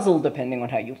schlemazel, depending on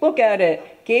how you look at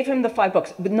it, gave him the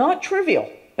 $5, but not trivial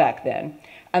back then.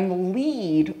 And the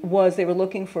lead was they were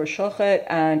looking for a shochet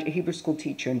and a Hebrew school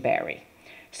teacher in Barre.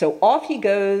 So off he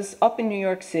goes up from New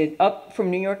York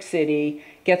City,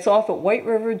 gets off at White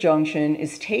River Junction,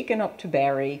 is taken up to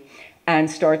Barre,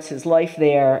 and starts his life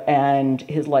there and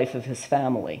his life of his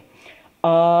family.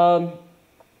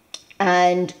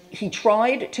 And he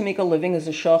tried to make a living as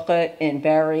a shochet in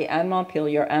Barre and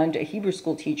Montpelier and a Hebrew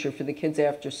school teacher for the kids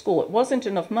after school. It wasn't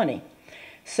enough money.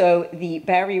 So the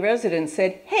Barre residents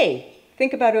said, hey,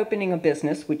 think about opening a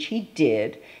business, which he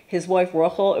did. His wife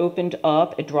Rochel opened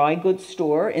up a dry goods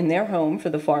store in their home for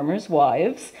the farmers'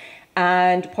 wives.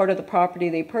 And part of the property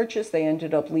they purchased, they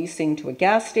ended up leasing to a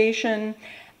gas station.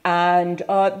 And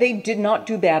they did not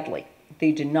do badly.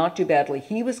 They did not do badly.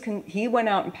 He went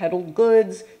out and peddled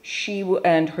goods. She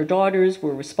and her daughters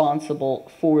were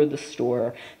responsible for the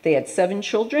store. They had 7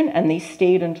 children, and they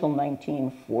stayed until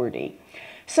 1940.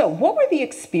 So what were the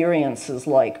experiences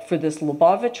like for this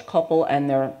Lubavitch couple and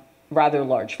their rather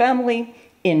large family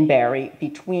in Barre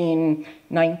between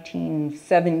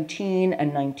 1917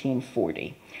 and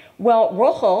 1940? Well,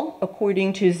 Rochel,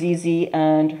 according to Zizi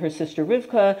and her sister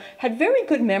Rivka, had very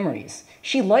good memories.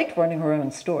 She liked running her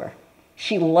own store.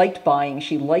 She liked buying.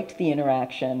 She liked the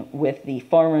interaction with the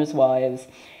farmers' wives.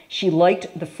 She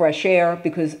liked the fresh air,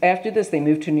 because after this they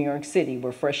moved to New York City,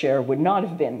 where fresh air would not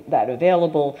have been that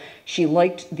available. She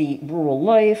liked the rural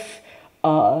life.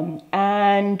 But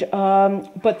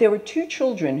there were 2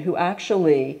 children who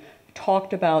actually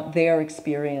talked about their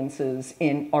experiences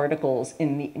in articles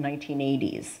in the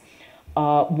 1980s.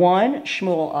 One,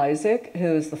 Shmuel Isaac,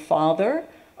 who is the father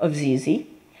of Zizi,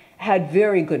 had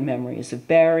very good memories of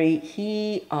Barre.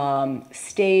 He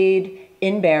stayed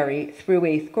in Barre through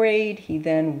 8th grade. He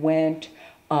then went,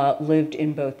 lived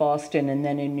in both Boston and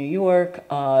then in New York,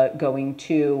 going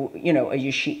to,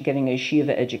 getting a yeshiva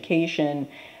education.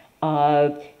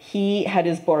 He had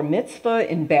his bar mitzvah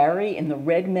in Barre in the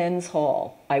Red Men's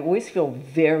Hall. I always feel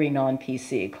very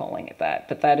non-PC calling it that,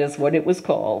 but that is what it was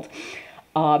called.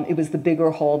 It was the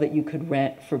bigger hall that you could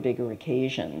rent for bigger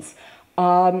occasions.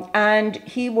 And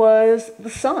he was the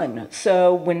son.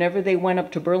 So whenever they went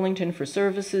up to Burlington for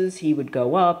services, he would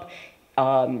go up.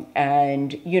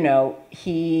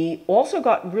 He also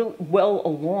got real well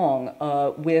along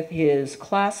with his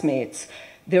classmates.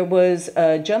 There was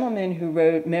a gentleman who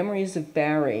wrote Memories of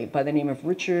Barre by the name of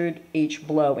Richard H.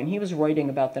 Blow, and he was writing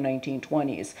about the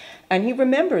 1920s. And he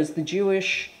remembers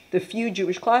the few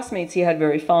Jewish classmates he had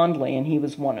very fondly, and he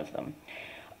was one of them.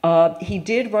 He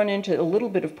did run into a little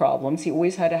bit of problems. He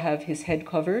always had to have his head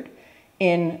covered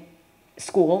in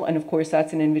school, and of course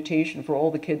that's an invitation for all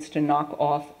the kids to knock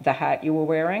off the hat you were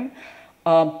wearing.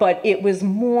 But it was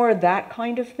more that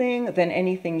kind of thing than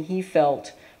anything he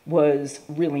felt was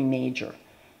really major.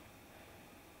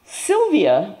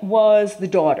 Sylvia was the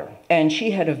daughter, and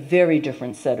she had a very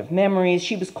different set of memories.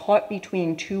 She was caught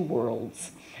between 2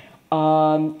 worlds.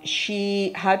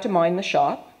 She had to mind the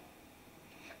shop.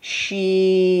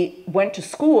 She went to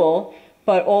school,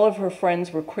 but all of her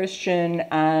friends were Christian,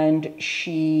 and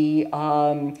she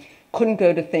couldn't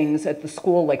go to things at the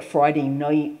school like Friday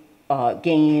night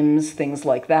games, things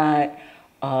like that.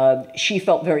 She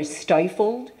felt very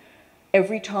stifled.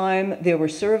 Every time there were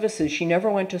services, she never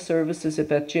went to services at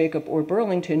Beth Jacob or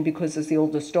Burlington because as the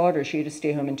oldest daughter, she had to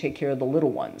stay home and take care of the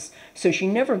little ones. So she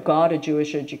never got a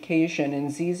Jewish education. And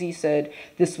Zizi said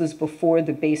this was before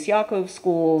the Beis Yaakov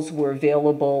schools were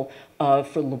available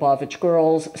for Lubavitch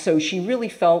girls. So she really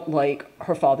felt like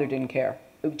her father didn't care,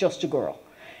 just a girl.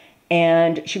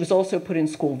 And she was also put in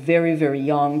school very, very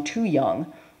young, too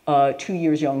young. 2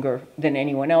 years younger than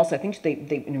anyone else. I think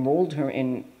they enrolled her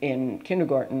in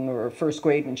kindergarten or 1st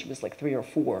grade when she was like 3 or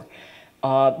 4,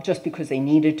 just because they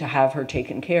needed to have her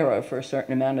taken care of for a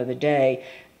certain amount of the day.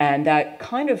 And that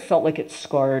kind of felt like it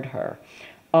scarred her.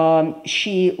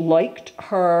 She liked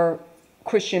her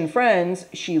Christian friends.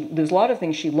 There's a lot of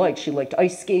things she liked. She liked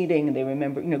ice skating, and they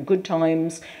remember, good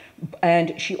times.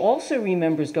 And she also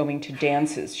remembers going to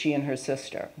dances, she and her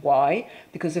sister. Why?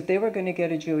 Because if they were going to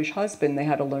get a Jewish husband, they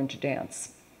had to learn to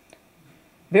dance.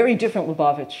 Very different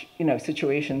Lubavitch,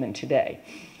 situation than today.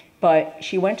 But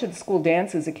she went to the school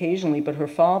dances occasionally, but her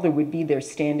father would be there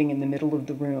standing in the middle of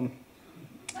the room,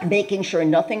 making sure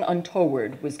nothing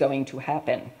untoward was going to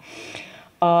happen.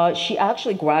 She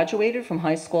actually graduated from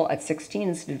high school at 16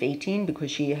 instead of 18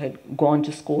 because she had gone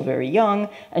to school very young,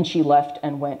 and she left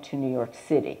and went to New York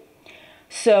City.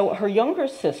 So her younger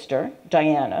sister,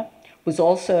 Diana, was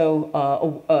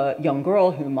also a young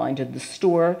girl who minded the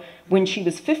store. When she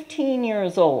was 15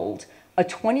 years old, a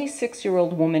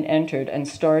 26-year-old woman entered and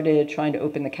started trying to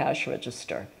open the cash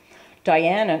register.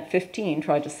 Diana, 15,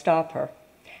 tried to stop her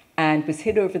and was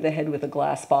hit over the head with a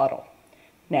glass bottle.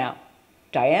 Now,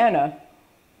 Diana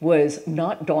was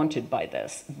not daunted by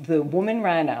this. The woman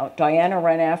ran out. Diana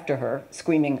ran after her,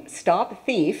 screaming, "Stop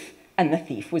thief," and the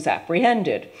thief was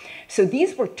apprehended. So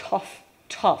these were tough,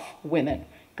 tough women.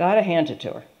 Gotta hand it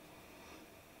to her.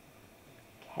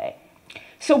 Okay.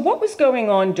 So what was going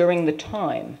on during the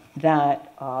time that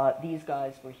these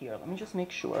guys were here? Let me just make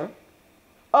sure.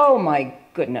 Oh my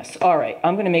goodness. All right,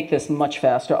 I'm gonna make this much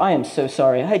faster. I am so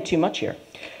sorry, I had too much here.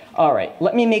 All right,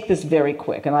 let me make this very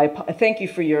quick, and I thank you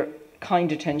for your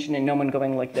kind attention and no one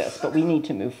going like this, but we need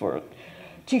to move forward.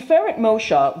 Tiferet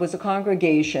Moshe was a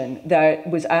congregation that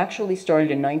was actually started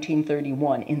in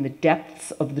 1931 in the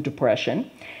depths of the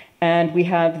Depression, And we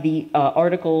have the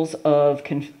articles of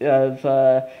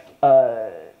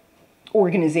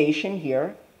organization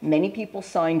here. Many people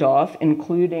signed off,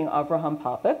 including Avraham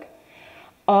Papek.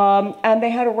 And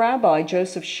they had a rabbi,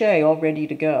 Joseph Shea, all ready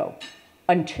to go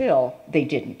until they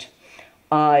didn't.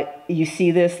 You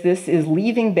see this is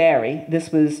leaving Barre.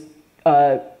 This was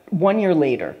 1 year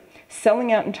later.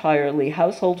 Selling out entirely,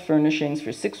 household furnishings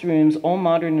for 6 rooms, all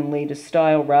modern and latest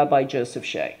style, Rabbi Joseph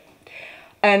Shea.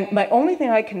 And my only thing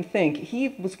I can think, he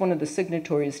was one of the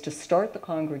signatories to start the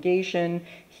congregation.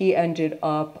 He ended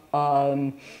up,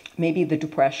 maybe the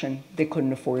Depression, they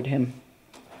couldn't afford him.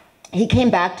 He came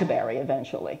back to Barre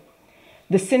eventually.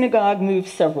 The synagogue moved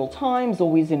several times,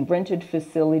 always in rented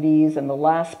facilities, and the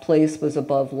last place was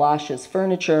above Lash's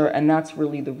furniture, and that's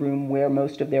really the room where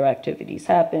most of their activities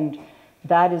happened.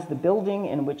 That is the building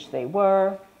in which they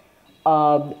were.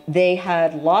 They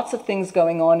had lots of things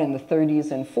going on in the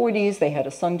 30s and 40s. They had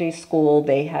a Sunday school.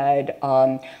 They had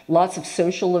lots of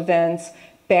social events.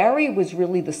 Barre was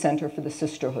really the center for the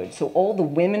sisterhood. So all the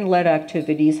women-led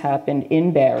activities happened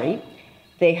in Barre.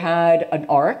 They had an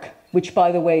ark, which,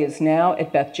 by the way, is now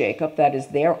at Beth Jacob. That is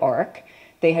their ark.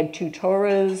 They had 2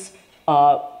 Torahs,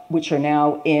 which are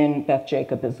now in Beth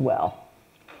Jacob as well.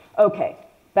 Okay,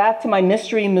 back to my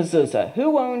mystery mezuzah.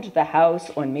 Who owned the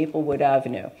house on Maplewood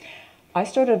Avenue? I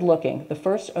started looking. The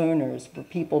first owners were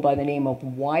people by the name of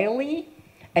Wiley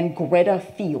and Greta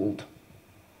Field.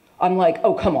 I'm like,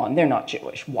 oh, come on, they're not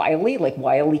Jewish. Wiley, like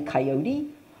Wile E. Coyote?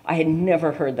 I had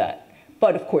never heard that.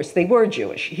 But of course, they were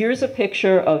Jewish. Here's a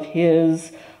picture of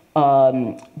his,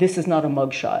 this is not a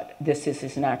mugshot. This is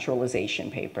his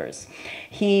naturalization papers.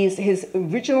 His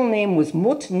original name was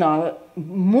Mut-Sano.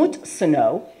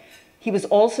 He was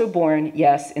also born,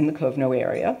 yes, in the Kovno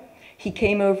area. He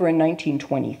came over in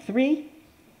 1923,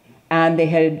 and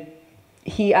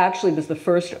he actually was the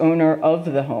first owner of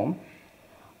the home.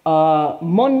 Mondsatno,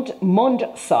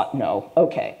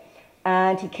 okay.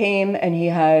 And he came and he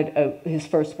had his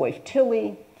first wife,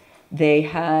 Tilly. They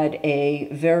had a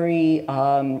very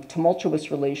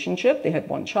tumultuous relationship. They had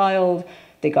 1 child.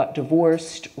 They got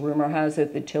divorced. Rumor has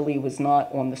it that Tilly was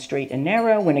not on the straight and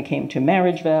narrow when it came to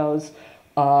marriage vows.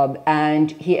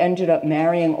 And he ended up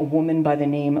marrying a woman by the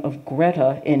name of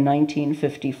Greta in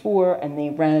 1954, and they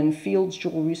ran Field's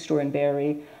Jewelry Store in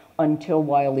Barre until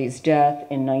Wiley's death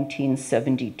in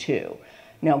 1972.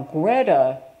 Now,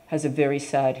 Greta has a very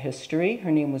sad history.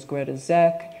 Her name was Greta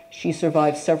Zek. She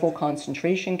survived several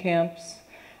concentration camps.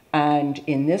 And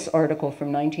in this article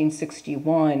from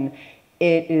 1961,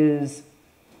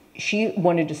 she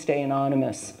wanted to stay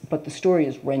anonymous, but the story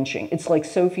is wrenching. It's like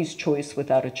Sophie's Choice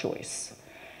without a choice.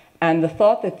 And the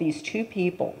thought that these 2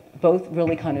 people, both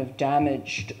really kind of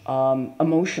damaged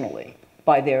emotionally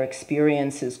by their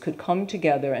experiences, could come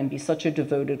together and be such a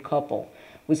devoted couple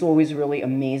was always really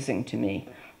amazing to me.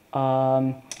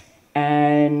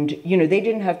 And, you know, they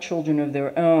didn't have children of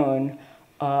their own.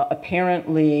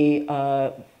 Apparently,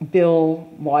 Bill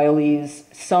Wiley's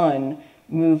son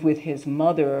moved with his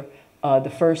mother,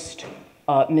 the first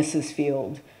Mrs.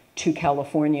 Field, to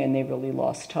California, and they really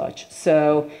lost touch.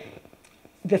 So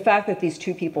the fact that these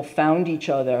 2 people found each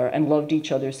other and loved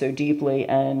each other so deeply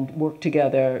and worked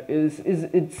together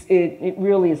it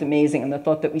really is amazing. And the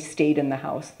thought that we stayed in the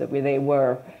house where they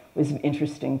were was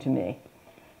interesting to me.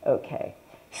 Okay.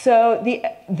 So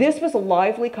this was a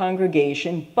lively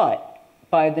congregation, but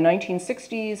by the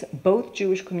 1960s, both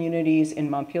Jewish communities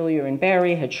in Montpelier and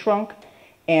Barre had shrunk,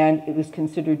 and it was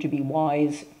considered to be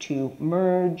wise to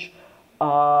merge.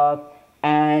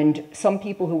 And some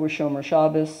people who were Shomer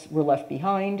Shabbos were left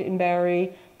behind in Barre.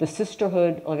 The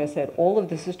sisterhood, like I said, all of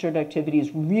the sisterhood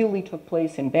activities really took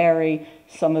place in Barre.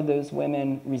 Some of those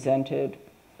women resented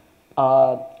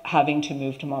having to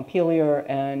move to Montpelier,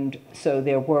 and so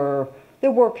there were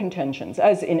contentions,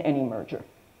 as in any merger.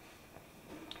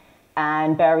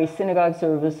 And Barre Synagogue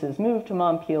services moved to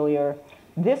Montpelier.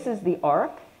 This is the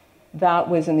Ark. That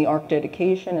was in the Ark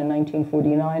dedication in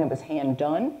 1949. It was hand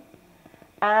done.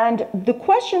 And the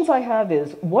questions I have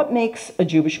is, what makes a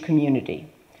Jewish community?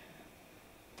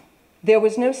 There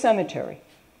was no cemetery.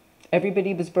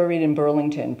 Everybody was buried in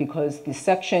Burlington because the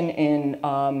section in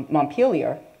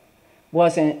Montpelier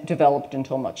wasn't developed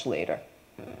until much later.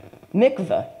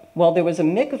 Mikveh. Well, there was a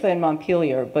mikveh in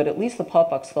Montpelier, but at least the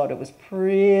Popocks thought it was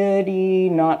pretty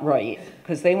not right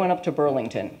because they went up to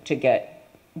Burlington to get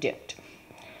dipped.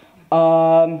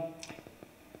 There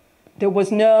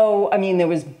was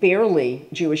barely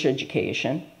Jewish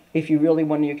education. If you really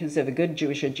wanted to have a good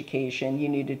Jewish education, you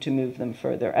needed to move them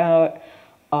further out.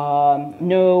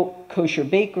 No kosher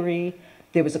bakery.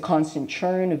 There was a constant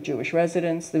churn of Jewish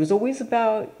residents. There was always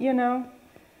about,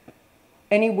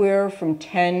 anywhere from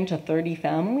 10 to 30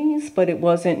 families, but it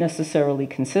wasn't necessarily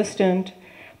consistent.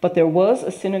 But there was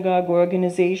a synagogue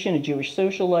organization, a Jewish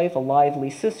social life, a lively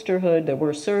sisterhood, there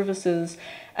were services.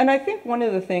 And I think one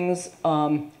of the things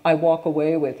I walk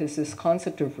away with is this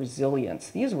concept of resilience.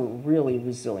 These were really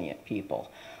resilient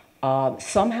people.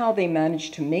 Somehow they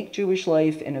managed to make Jewish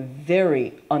life in a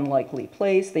very unlikely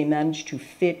place. They managed to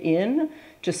fit in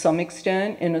to some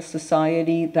extent in a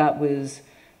society that was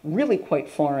really quite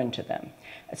foreign to them.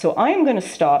 So I am going to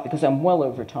stop because I'm well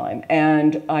over time,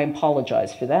 and I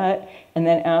apologize for that, and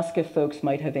then ask if folks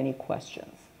might have any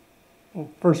questions. Well,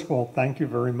 first of all, thank you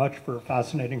very much for a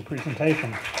fascinating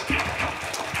presentation.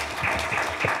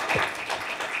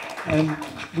 And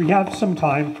we have some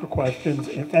time for questions.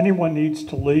 If anyone needs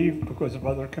to leave because of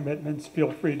other commitments,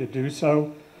 feel free to do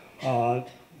so. You're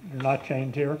not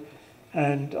chained here.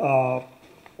 And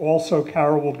also,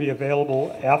 Carol will be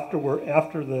available after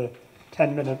the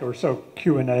 10-minute or so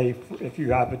Q&A if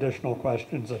you have additional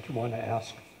questions that you want to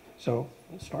ask. So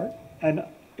we'll start. And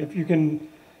if you can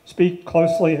speak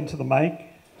closely into the mic.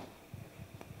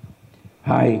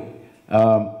 Hi.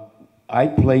 I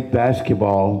played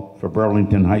basketball for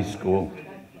Burlington High School.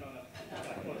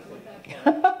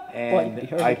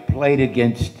 And I played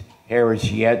against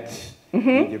Harris-Shapiro,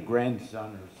 either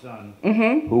grandson or son,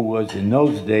 who was in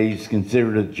those days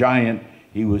considered a giant.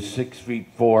 He was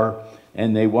 6'4",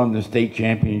 and they won the state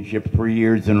championship 3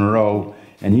 years in a row.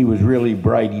 And he was really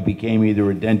bright. He became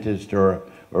either a dentist or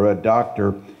a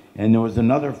doctor. And there was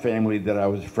another family that I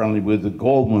was friendly with, the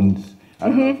Goldmans. I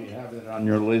don't know if you have it on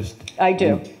your list. I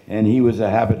do. And he was a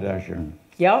haberdasher.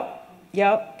 Yep.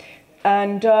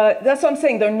 And that's what I'm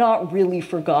saying. They're not really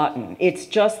forgotten. It's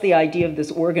just the idea of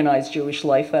this organized Jewish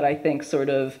life that I think sort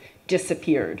of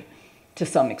disappeared to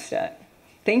some extent.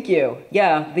 Thank you.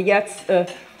 Yeah, the Yets,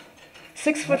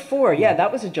 6'4". Yeah, that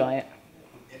was a giant.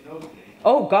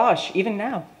 Oh gosh, even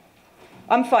now.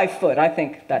 I'm 5 foot. I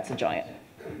think that's a giant.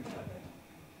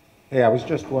 Hey, I was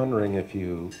just wondering if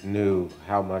you knew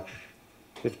how much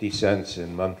 50 cents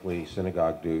in monthly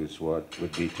synagogue dues would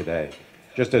be today,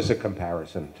 just as a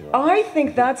comparison to it. I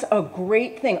think that's a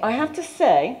great thing. I have to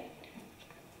say,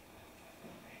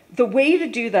 the way to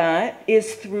do that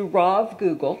is through Rav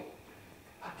Google.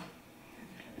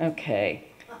 Okay,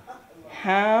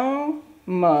 how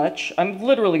much, I'm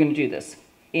literally going to do this,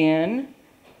 in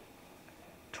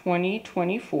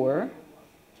 2024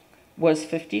 was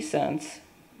 50 cents.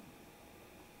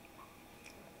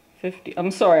 50, I'm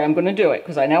sorry, I'm going to do it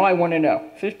because now I want to know.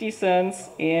 50 cents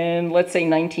in, let's say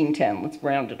 1910. Let's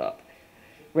round it up.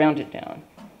 Round it down.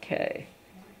 Okay.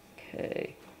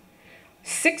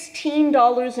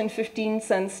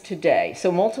 $16.15 today.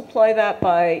 So multiply that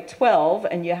by 12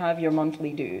 and you have your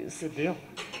monthly dues. Good deal.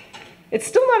 It's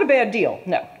still not a bad deal,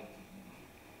 no.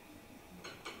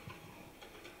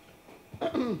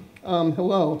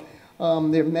 Hello.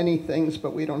 There are many things,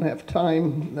 but we don't have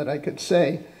time that I could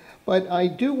say. But I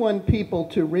do want people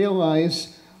to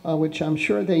realize, which I'm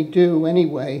sure they do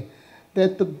anyway,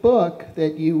 that the book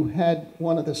that you had,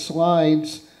 one of the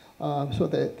slides, so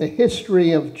the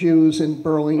history of Jews in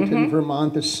Burlington,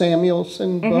 Vermont, the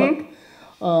Samuelson book.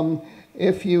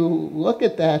 If you look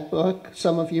at that book,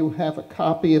 some of you have a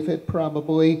copy of it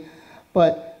probably,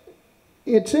 but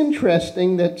it's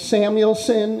interesting that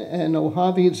Samuelson and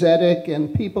Ohavi Zedek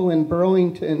and people in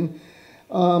Burlington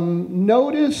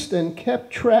noticed and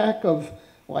kept track of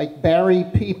like Barre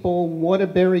people,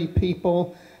 Waterbury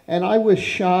people, and I was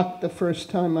shocked the first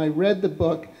time I read the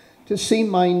book to see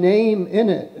my name in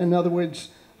it. In other words,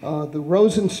 the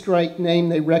Rosenstrike name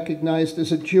they recognized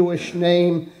as a Jewish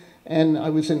name, and I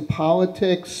was in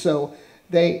politics, so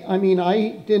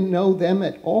I didn't know them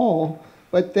at all,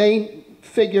 but they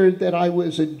figured that I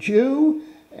was a Jew,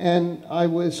 and I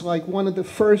was like one of the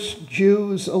first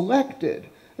Jews elected.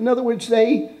 In other words,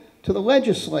 to the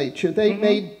legislature,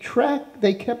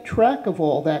 they kept track of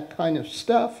all that kind of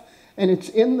stuff, and it's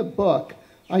in the book.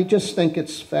 I just think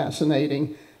it's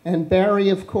fascinating. And Barre,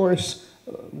 of course,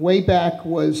 way back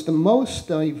was the most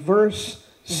diverse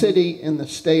city in the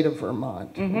state of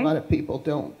Vermont. A lot of people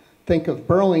don't think of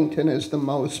Burlington as the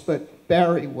most, but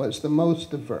Barre was the most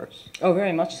diverse. Oh,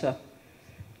 very much so.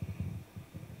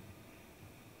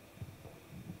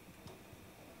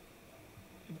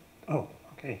 Oh,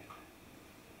 okay.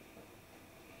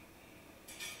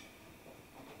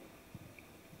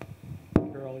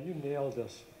 Carol, you nailed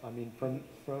this. I mean,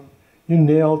 you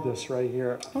nailed this right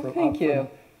here. Thank you.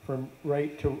 From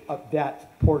right to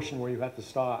that portion where you have to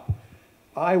stop.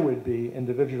 I would be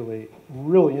individually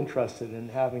really interested in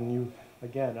having you,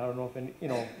 again, I don't know if,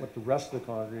 what the rest of the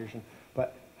congregation,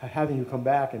 but having you come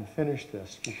back and finish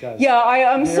this, because Yeah,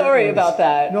 I'm there sorry is- about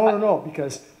that. No,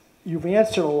 because you've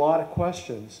answered a lot of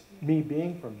questions, me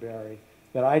being from Barre,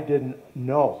 that I didn't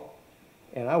know.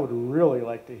 And I would really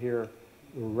like to hear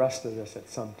the rest of this at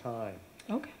some time.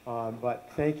 Okay. But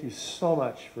thank you so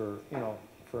much for,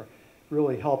 for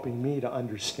really helping me to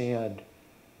understand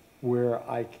where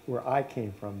I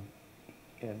came from.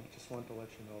 And just wanted to let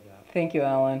you know that. Thank you,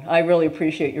 Alan. I really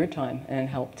appreciate your time and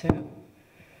help too.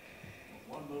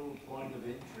 One little point of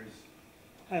interest.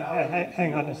 Hang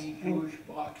on a The second. only Jewish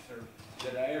boxer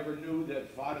that I ever knew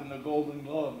that fought in the Golden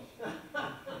Gloves.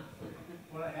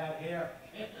 What I had here.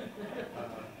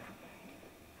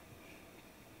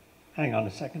 Hang on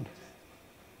a second.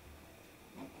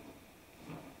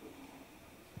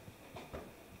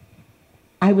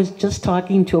 I was just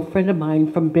talking to a friend of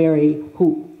mine from Barre,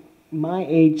 who my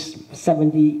age,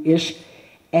 70-ish,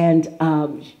 and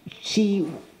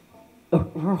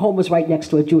her home was right next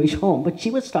to a Jewish home, but she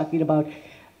was talking about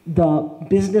the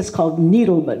business called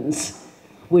Needleman's,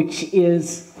 which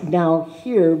is now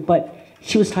here, but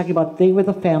she was talking about they were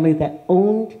the family that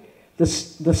owned the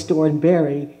store in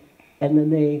Barre, and then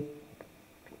they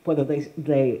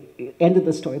ended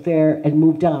the store there and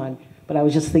moved on. But I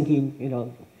was just thinking,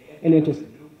 an interest.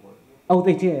 Oh,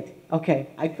 they did. Okay,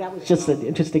 that was just an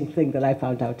interesting thing that I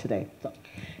found out today. So.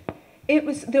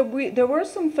 There were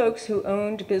some folks who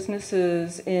owned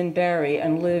businesses in Barre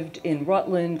and lived in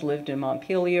Rutland, lived in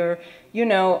Montpelier.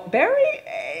 Barre,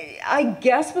 I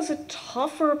guess, was a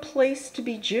tougher place to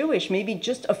be Jewish. Maybe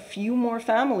just a few more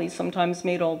families sometimes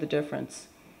made all the difference.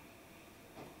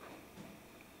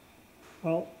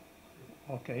 Well,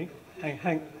 okay.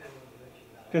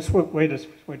 Just wait a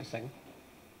second.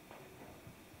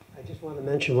 I just want to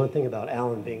mention one thing about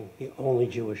Alan being the only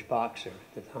Jewish boxer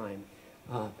at the time.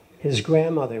 His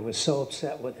grandmother was so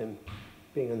upset with him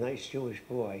being a nice Jewish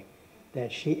boy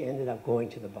that she ended up going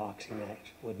to the boxing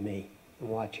match with me and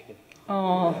watching it.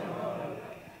 Oh.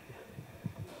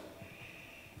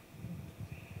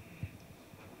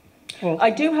 Well, I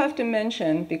do have to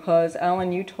mention, because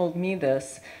Alan, you told me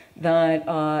this, that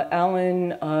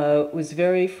Alan was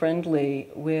very friendly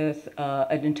with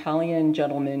an Italian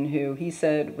gentleman who he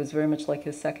said was very much like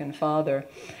his second father.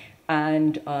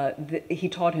 And he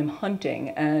taught him hunting.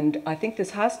 And I think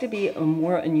this has to be a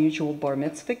more unusual bar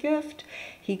mitzvah gift.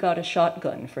 He got a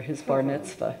shotgun for his bar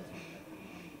mitzvah.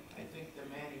 I think the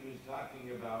man he was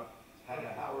talking about had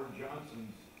a Howard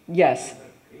Johnson's. Yes.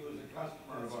 He was a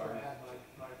customer of ours.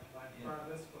 My bar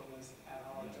mitzvah was at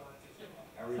Howard Johnson's.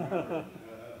 I remember.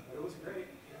 It was great.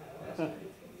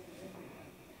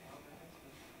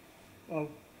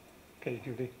 okay,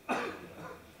 Judy.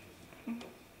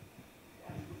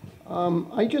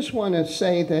 I just want to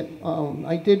say that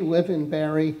I did live in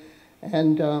Barre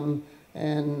and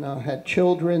had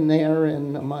children there,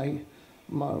 and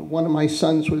one of my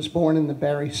sons was born in the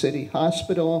Barre City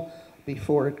Hospital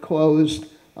before it closed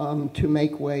to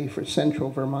make way for Central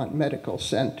Vermont Medical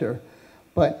Center.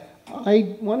 But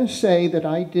I want to say that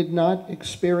I did not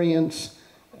experience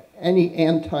any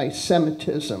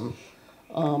anti-Semitism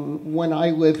when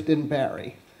I lived in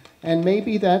Barre. And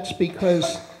maybe that's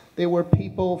because there were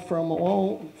people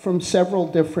from several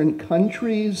different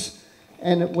countries,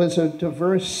 and it was a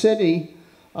diverse city.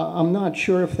 I'm not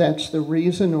sure if that's the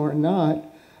reason or not,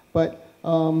 but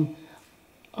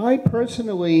I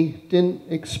personally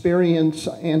didn't experience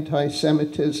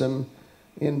anti-Semitism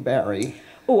in Barre.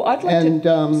 Oh, I'd like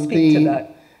to speak to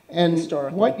that. And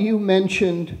what you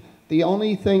mentioned, the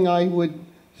only thing I would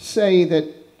say that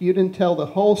you didn't tell the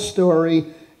whole story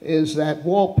is that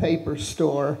wallpaper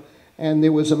store, and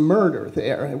there was a murder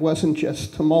there. It wasn't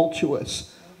just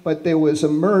tumultuous, but there was a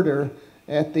murder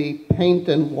at the paint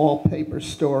and wallpaper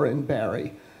store in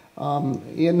Barre.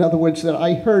 In other words, that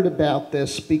I heard about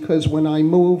this because when I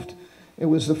moved, it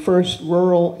was the first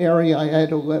rural area I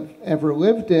had ever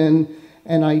lived in,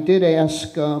 and I did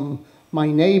ask my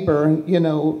neighbor,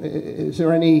 is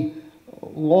there any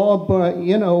law,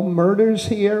 murders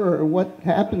here, or what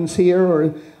happens here?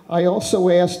 Or I also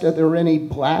asked, are there any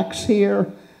blacks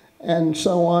here? And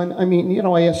so on. I mean,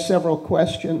 I asked several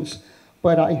questions,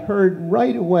 but I heard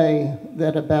right away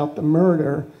that about the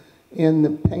murder in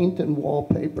the paint and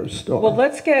wallpaper store. Well,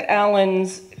 let's get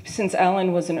Alan's, since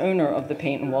Alan was an owner of the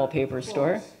paint and wallpaper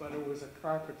store. But it was a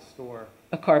carpet store.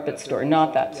 A carpet store,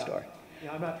 not that store.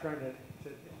 Yeah, I'm not trying to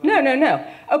No.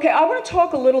 Okay, I want to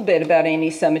talk a little bit about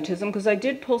anti-Semitism because I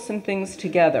did pull some things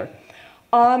together.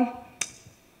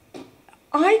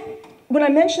 When I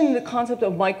mentioned the concept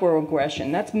of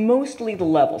microaggression, that's mostly the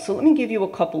level. So let me give you a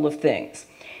couple of things.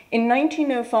 In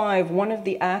 1905, one of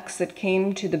the acts that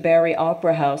came to the Barre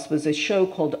Opera House was a show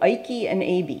called Ike and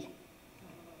Abie.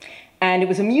 And it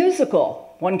was a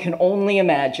musical, one can only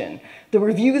imagine. The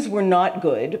reviews were not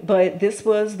good, but this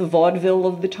was the vaudeville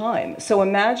of the time. So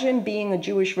imagine being a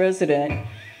Jewish resident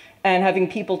and having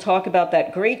people talk about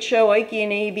that great show, Ikey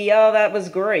and Abie, oh, that was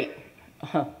great.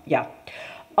 Yeah.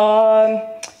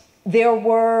 There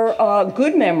were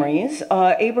good memories.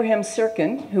 Abraham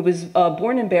Sirkin, who was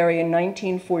born in Barre in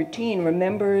 1914,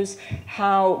 remembers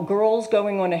how girls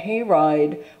going on a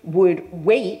hayride would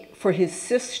wait for his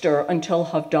sister until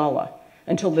Havdalah,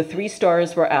 until the 3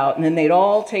 stars were out, and then they'd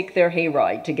all take their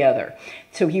hayride together.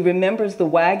 So he remembers the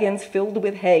wagons filled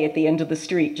with hay at the end of the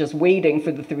street, just waiting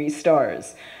for the 3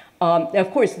 stars. Now,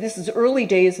 of course, this is early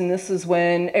days, and this is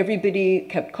when everybody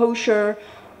kept kosher.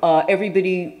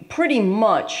 Everybody pretty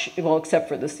much, well, except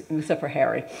for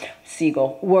Harry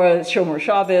Siegel, was Shomer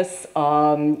Shabbos.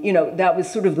 You know, that was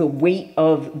sort of the weight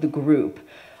of the group.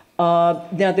 Now,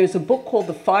 there's a book called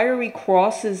The Fiery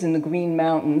Crosses in the Green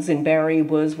Mountains, and Barre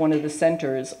was one of the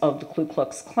centers of the Ku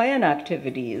Klux Klan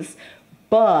activities,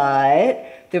 but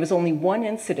there was only one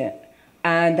incident,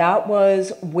 and that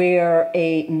was where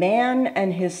a man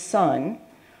and his son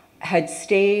had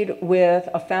stayed with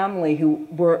a family who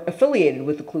were affiliated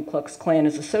with the Ku Klux Klan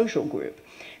as a social group.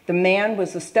 The man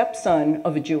was the stepson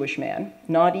of a Jewish man,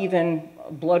 not even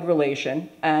blood relation,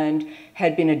 and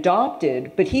had been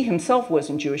adopted, but he himself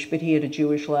wasn't Jewish, but he had a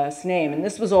Jewish last name. And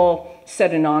this was all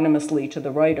said anonymously to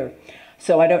the writer,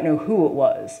 so I don't know who it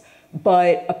was.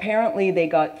 But apparently they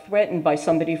got threatened by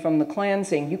somebody from the Klan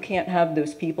saying, you can't have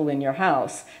those people in your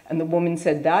house. And the woman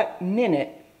said, that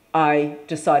minute, I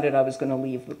decided I was going to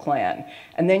leave the Klan.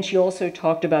 And then she also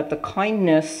talked about the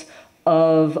kindness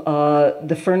of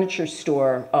the furniture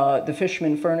store, the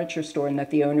Fishman furniture store, and that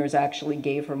the owners actually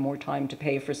gave her more time to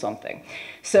pay for something.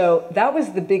 So that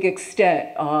was the big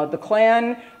extent. The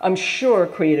Klan, I'm sure,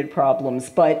 created problems,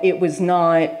 but it was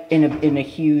not in a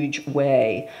huge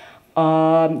way.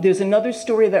 There's another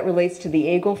story that relates to the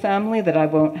Agel family that I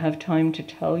won't have time to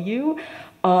tell you.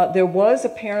 There was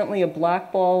apparently a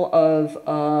blackball of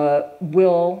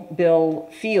Bill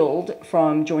Field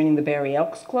from joining the Barre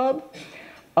Elks Club,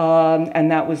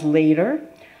 and that was later.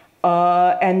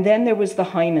 And then there was the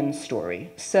Hyman story.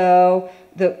 So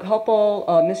the couple,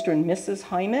 Mr. and Mrs.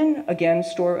 Hyman, again,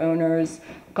 store owners,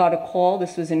 got a call.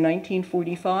 This was in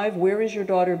 1945. Where is your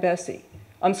daughter, Bessie?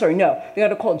 I'm sorry, no. They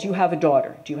got a call. Do you have a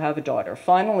daughter? Do you have a daughter?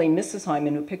 Finally, Mrs.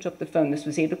 Hyman, who picked up the phone, this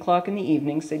was 8 o'clock in the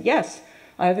evening, said, yes,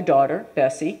 I have a daughter,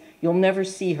 Bessie. You'll never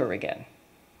see her again.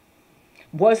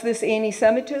 Was this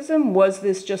anti-Semitism? Was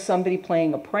this just somebody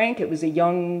playing a prank? It was a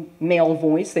young male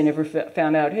voice. They never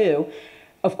found out who.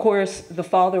 Of course, the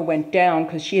father went down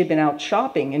because she had been out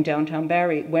shopping in downtown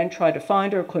Barre, went, tried to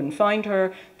find her, couldn't find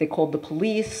her. They called the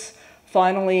police.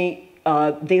 Finally,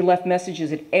 they left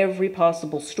messages at every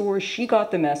possible store. She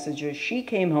got the messages. She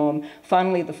came home.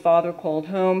 Finally, the father called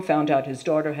home, found out his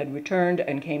daughter had returned,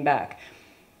 and came back.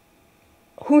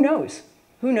 Who knows?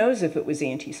 Who knows if it was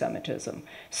anti-Semitism?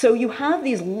 So you have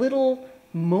these little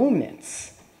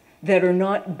moments that are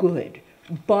not good,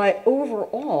 but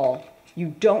overall,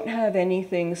 you don't have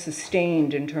anything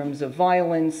sustained in terms of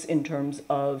violence, in terms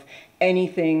of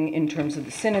anything, in terms of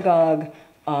the synagogue.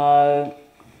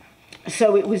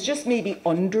 So it was just maybe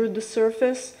under the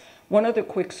surface. One other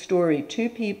quick story. 2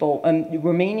 people, a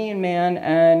Romanian man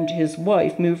and his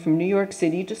wife, moved from New York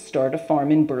City to start a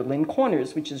farm in Berlin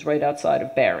Corners, which is right outside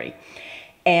of Barre.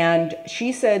 And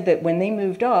she said that when they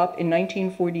moved up in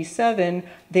 1947,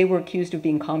 they were accused of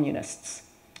being communists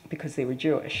because they were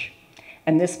Jewish.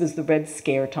 And this was the Red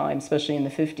Scare time, especially in the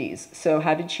 50s. So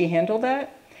how did she handle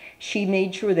that? She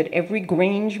made sure that every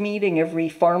Grange meeting, every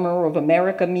Farmer of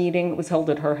America meeting was held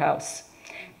at her house.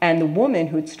 And the woman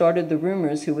who had started the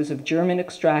rumors, who was of German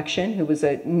extraction, who was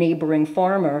a neighboring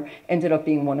farmer, ended up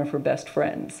being one of her best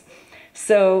friends.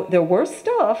 So there were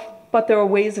stuff, but there are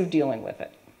ways of dealing with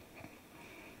it.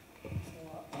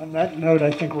 On that note,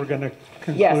 I think we're going to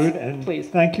conclude. Yes, and please.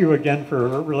 Thank you again for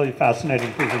a really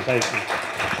fascinating presentation.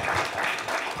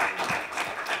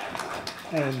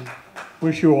 And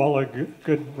wish you all a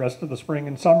good rest of the spring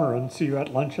and summer, and see you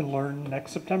at Lunch and Learn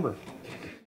next September.